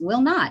RX will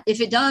not. If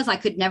it does, I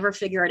could never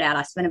figure it out.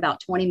 I spent about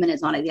 20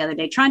 minutes on it the other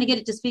day trying to get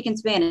it to speak in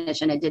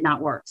Spanish, and it did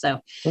not work. So,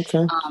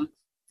 okay.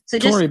 So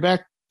Tori,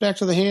 back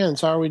to the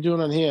hands. How are we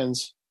doing on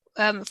hands?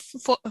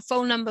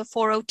 Phone number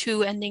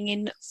 402 ending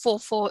in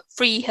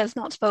 443 has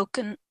not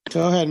spoken.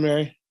 Go ahead,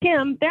 Mary.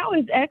 Kim, that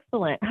was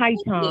excellent. Hi,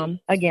 Tom.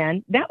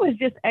 Again, that was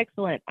just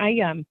excellent.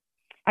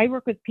 I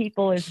work with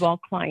people as well,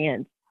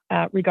 clients,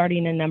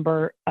 regarding a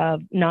number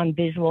of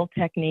non-visual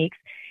techniques.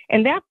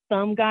 And that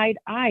thumb guide,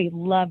 I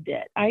loved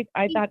it. I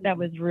thought that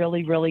was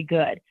really, really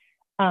good.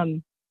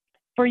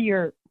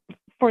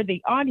 For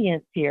the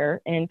audience here,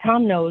 and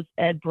Tom knows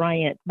Ed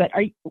Bryant, but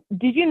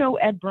did you know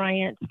Ed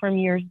Bryant from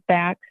years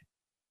back?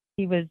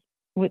 He was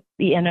with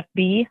the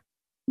NFB.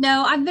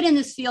 No, I've been in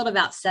this field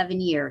about 7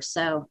 years.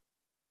 So.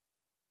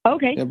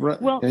 Okay.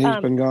 Yeah,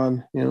 he's been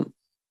gone. Yeah.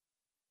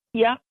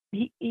 Yeah.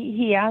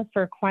 he asked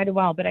for quite a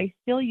while, but I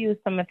still use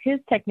some of his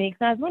techniques.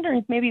 And I was wondering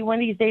if maybe one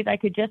of these days I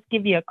could just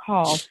give you a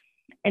call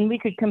and we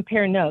could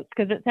compare notes,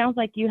 because it sounds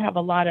like you have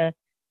a lot of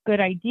good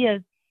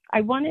ideas.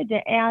 I wanted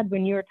to add,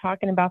 when you were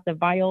talking about the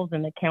vials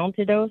and the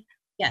countadose,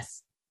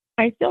 yes,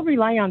 I still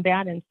rely on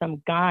that in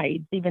some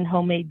guides, even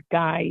homemade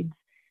guides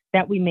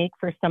that we make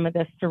for some of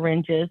the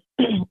syringes.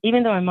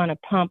 Even though I'm on a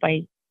pump,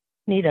 I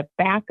need a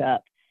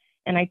backup.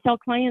 And I tell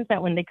clients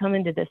that when they come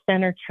into the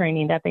center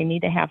training that they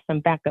need to have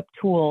some backup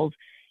tools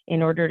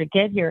in order to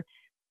get here.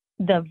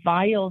 The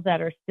vials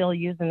that are still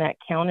using that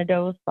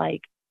countadose,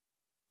 like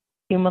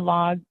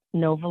Humalog,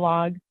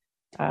 Novolog,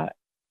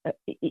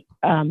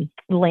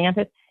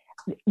 Lantus,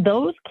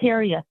 those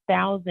carry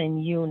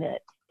 1,000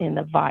 units in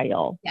the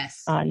vial.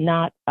 Yes.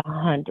 Not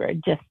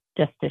 100, just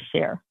to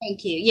share.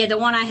 Thank you. Yeah, the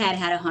one I had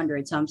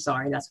 100, so I'm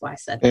sorry. That's why I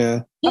said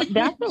that. Yeah.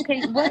 That's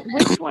okay.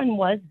 Which one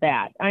was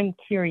that? I'm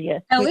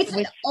curious. Oh, it's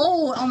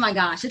old. Oh my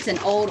gosh, it's an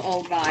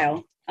old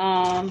vial.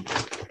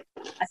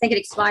 I think it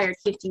expired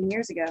 15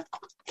 years ago.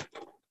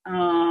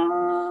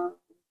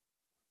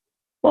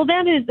 Well,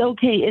 that is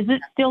okay. Is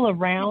it still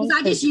around?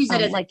 I just use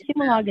it as like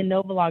Humalog and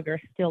Novolog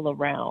are still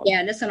around.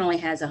 Yeah, this one only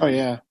has 100. Oh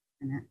yeah.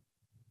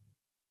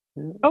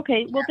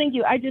 Okay, well, thank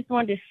you. I just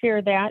wanted to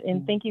share that,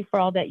 and thank you for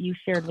all that you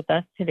shared with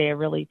us today. I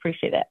really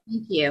appreciate it.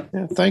 Thank you.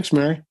 Yeah, thanks,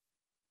 Mary.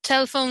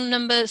 Telephone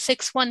number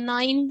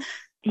 619.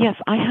 Yes,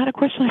 I had a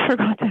question I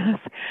forgot to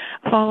ask.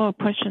 A follow-up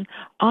question.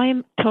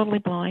 I'm totally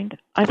blind.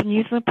 I've been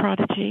using the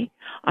Prodigy.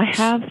 I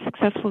have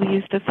successfully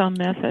used the thumb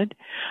method,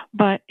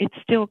 but it's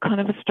still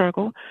kind of a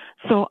struggle.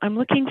 So I'm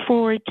looking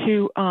forward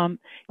to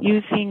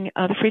using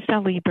the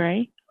Freestyle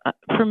Libre.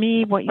 For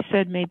me, what you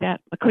said made that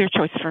a clear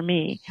choice for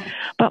me.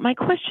 But my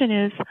question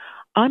is,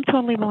 I'm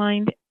totally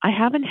blind. I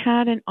haven't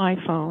had an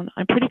iPhone.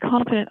 I'm pretty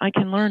confident I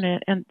can learn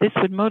it, and this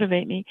would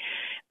motivate me.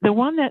 The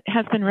one that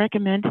has been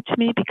recommended to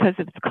me, because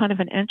it's kind of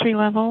an entry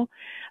level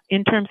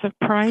in terms of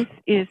price,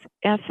 is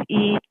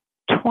SE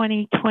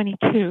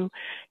 2022.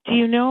 Do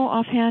you know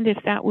offhand if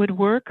that would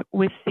work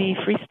with the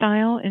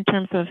Freestyle in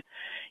terms of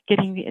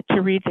getting it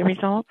to read the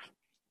results?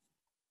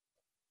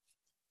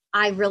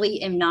 I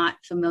really am not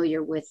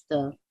familiar with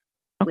the.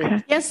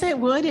 Okay. Yes, it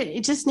would.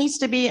 It just needs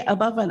to be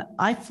above an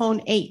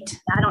iPhone 8.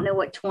 I don't know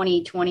what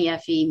 2020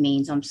 FE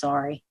means. I'm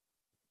sorry.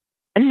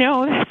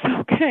 No, that's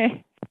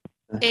okay.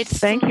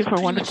 Thank you for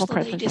a wonderful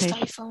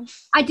presentation.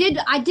 I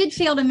did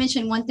fail to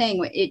mention one thing.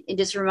 It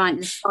just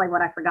reminded. This is probably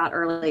what I forgot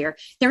earlier.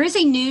 There is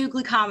a new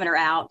glucometer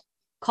out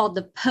called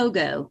the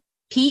Pogo,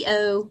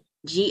 Pogo.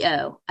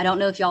 I don't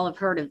know if y'all have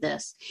heard of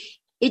this.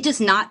 It does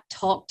not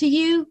talk to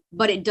you,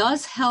 but it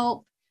does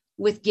help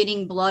with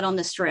getting blood on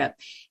the strip.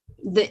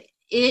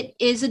 It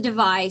is a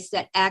device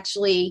that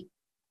actually,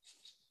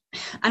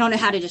 I don't know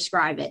how to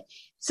describe it.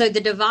 So the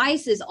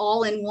device is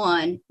all in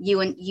one.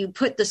 You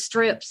put the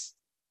strips,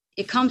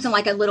 it comes in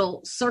like a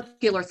little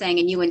circular thing,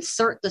 and you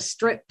insert the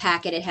strip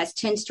packet. It has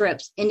 10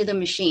 strips into the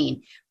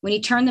machine. When you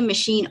turn the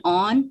machine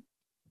on,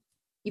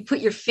 you put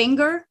your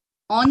finger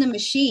on the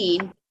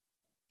machine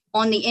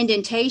on the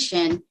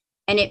indentation,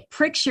 and it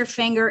pricks your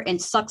finger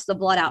and sucks the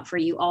blood out for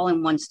you all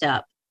in one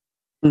step.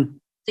 So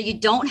you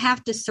don't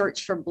have to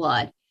search for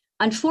blood.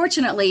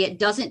 Unfortunately, it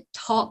doesn't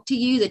talk to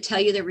you to tell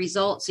you the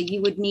results, so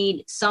you would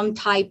need some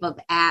type of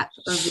app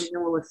or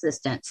visual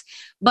assistance.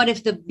 But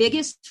if the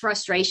biggest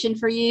frustration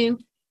for you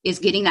is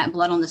getting that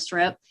blood on the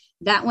strip,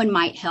 that one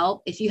might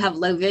help. If you have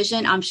low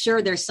vision, I'm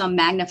sure there's some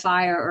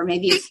magnifier or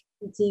maybe a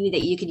TV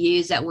that you could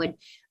use that would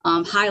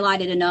highlight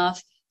it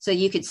enough so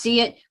you could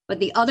see it. But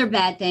the other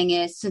bad thing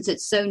is, since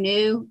it's so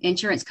new,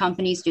 insurance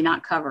companies do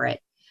not cover it.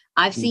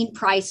 I've seen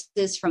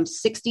prices from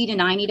 $60 to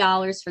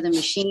 $90 for the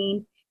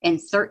machine and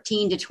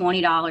 $13 to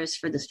 $20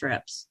 for the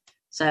strips.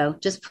 So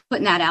just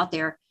putting that out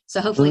there.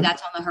 So hopefully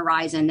that's on the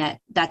horizon.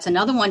 That's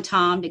another one,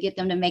 Tom, to get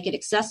them to make it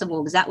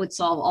accessible, because that would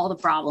solve all the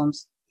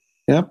problems.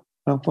 Yep.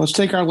 Well, let's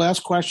take our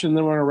last question,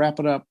 then we're going to wrap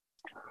it up.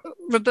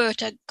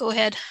 Roberta, go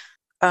ahead.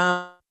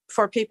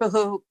 For people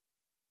who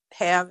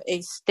have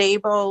a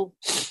stable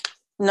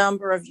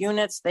number of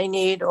units they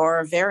need, or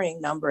a varying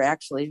number,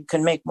 actually, you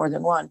can make more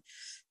than one.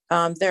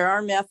 There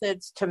are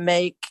methods to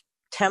make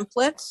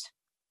templates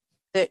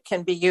that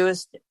can be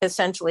used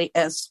essentially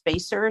as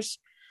spacers.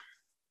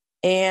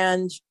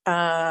 And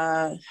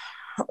what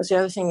was the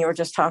other thing you were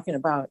just talking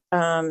about?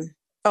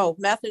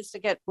 Methods to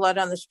get blood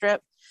on the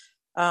strip.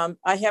 I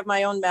have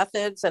my own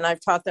methods, and I've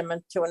taught them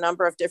to a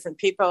number of different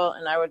people,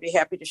 and I would be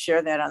happy to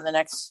share that on the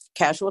next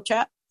casual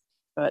chat.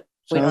 But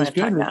we don't have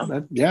time now.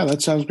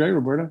 That sounds great,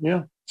 Roberta.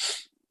 Yeah,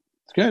 it's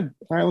good.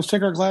 All right, let's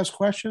take our last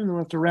question, and we'll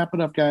have to wrap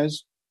it up,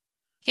 guys.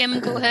 Kim,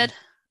 go ahead.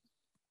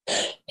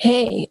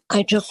 Hey,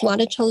 I just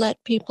wanted to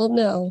let people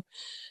know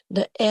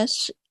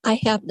I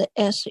have the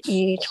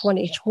SE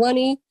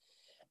 2020,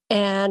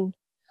 and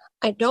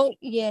I don't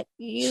yet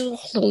use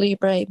the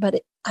Libre,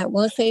 but I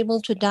was able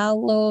to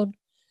download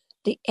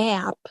the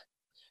app.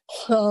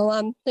 So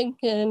I'm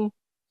thinking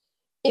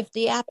if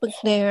the app is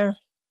there,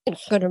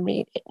 it's going to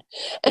read it.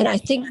 And I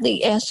think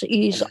the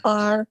SEs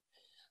are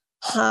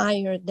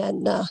higher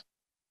than the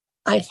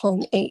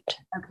iPhone 8.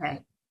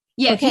 Okay.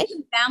 Yeah, Okay. if you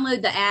can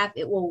download the app,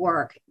 it will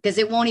work because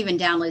it won't even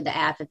download the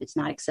app if it's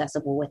not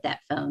accessible with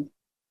that phone.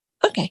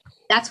 Okay.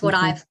 That's what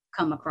Okay. I've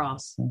come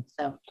across.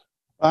 So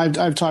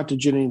I've talked to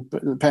Ginny in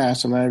the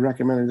past, and I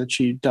recommended that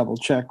she double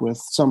check with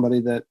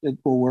somebody that it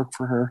will work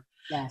for her.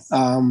 yes.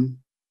 All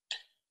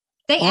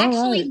They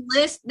actually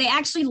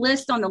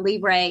list on the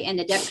Libre and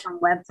the Dexcom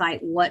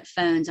website what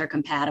phones are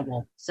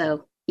compatible.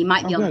 So you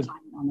might be able good. to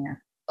find it on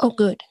there. Oh,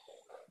 good.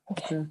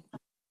 Okay.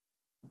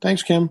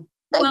 Thanks, Kim.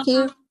 Thank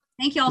you.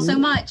 Thank you all so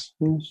much.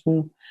 Thank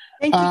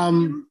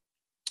you.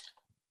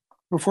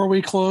 Before we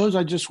close,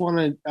 I just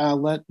want to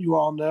let you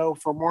all know,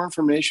 for more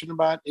information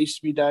about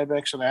ACB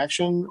Diabetes in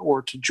Action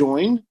or to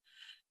join,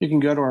 you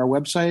can go to our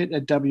website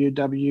at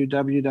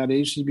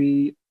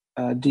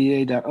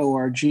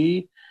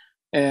www.acbda.org.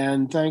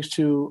 And thanks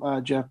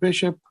to Jeff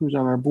Bishop, who's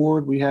on our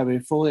board, we have a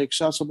fully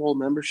accessible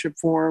membership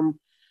form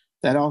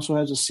that also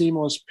has a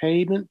seamless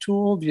payment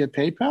tool via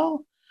PayPal.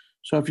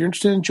 So if you're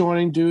interested in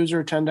joining, dues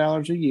are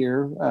 $10 a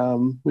year.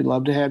 We'd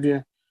love to have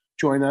you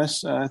join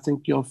us. I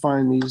think you'll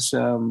find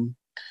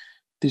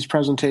these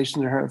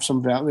presentations have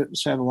some value,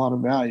 have a lot of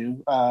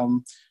value.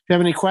 If you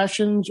have any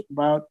questions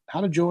about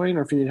how to join,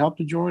 or if you need help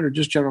to join, or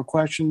just general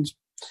questions,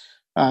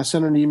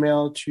 send an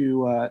email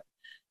to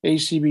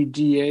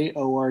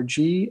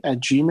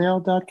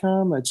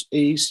acbdaorg@gmail.com. That's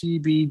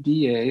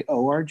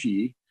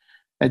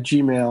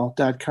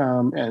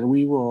acbdaorg@gmail.com, and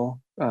we will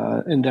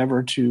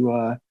endeavor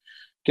to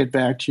get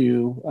back to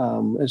you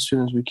as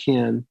soon as we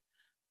can.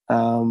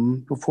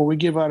 Before we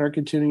give out our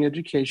continuing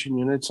education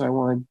units, I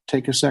want to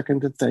take a second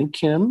to thank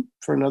Kim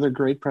for another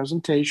great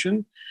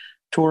presentation.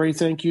 Tori,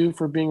 thank you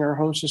for being our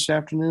host this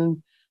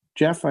afternoon.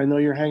 Jeff, I know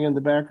you're hanging in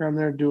the background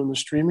there doing the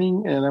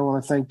streaming, and I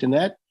want to thank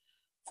Danette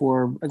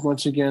for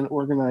once again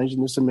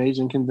organizing this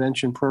amazing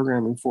convention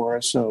programming for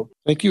us. So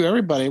thank you,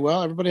 everybody.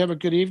 Well, everybody have a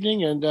good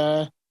evening,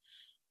 and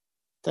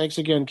thanks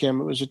again,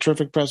 Kim. It was a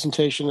terrific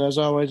presentation as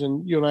always,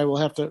 and you and I will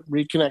have to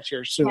reconnect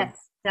here soon. Yes,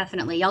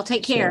 definitely. Y'all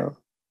take care. So,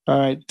 all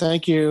right.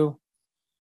 Thank you.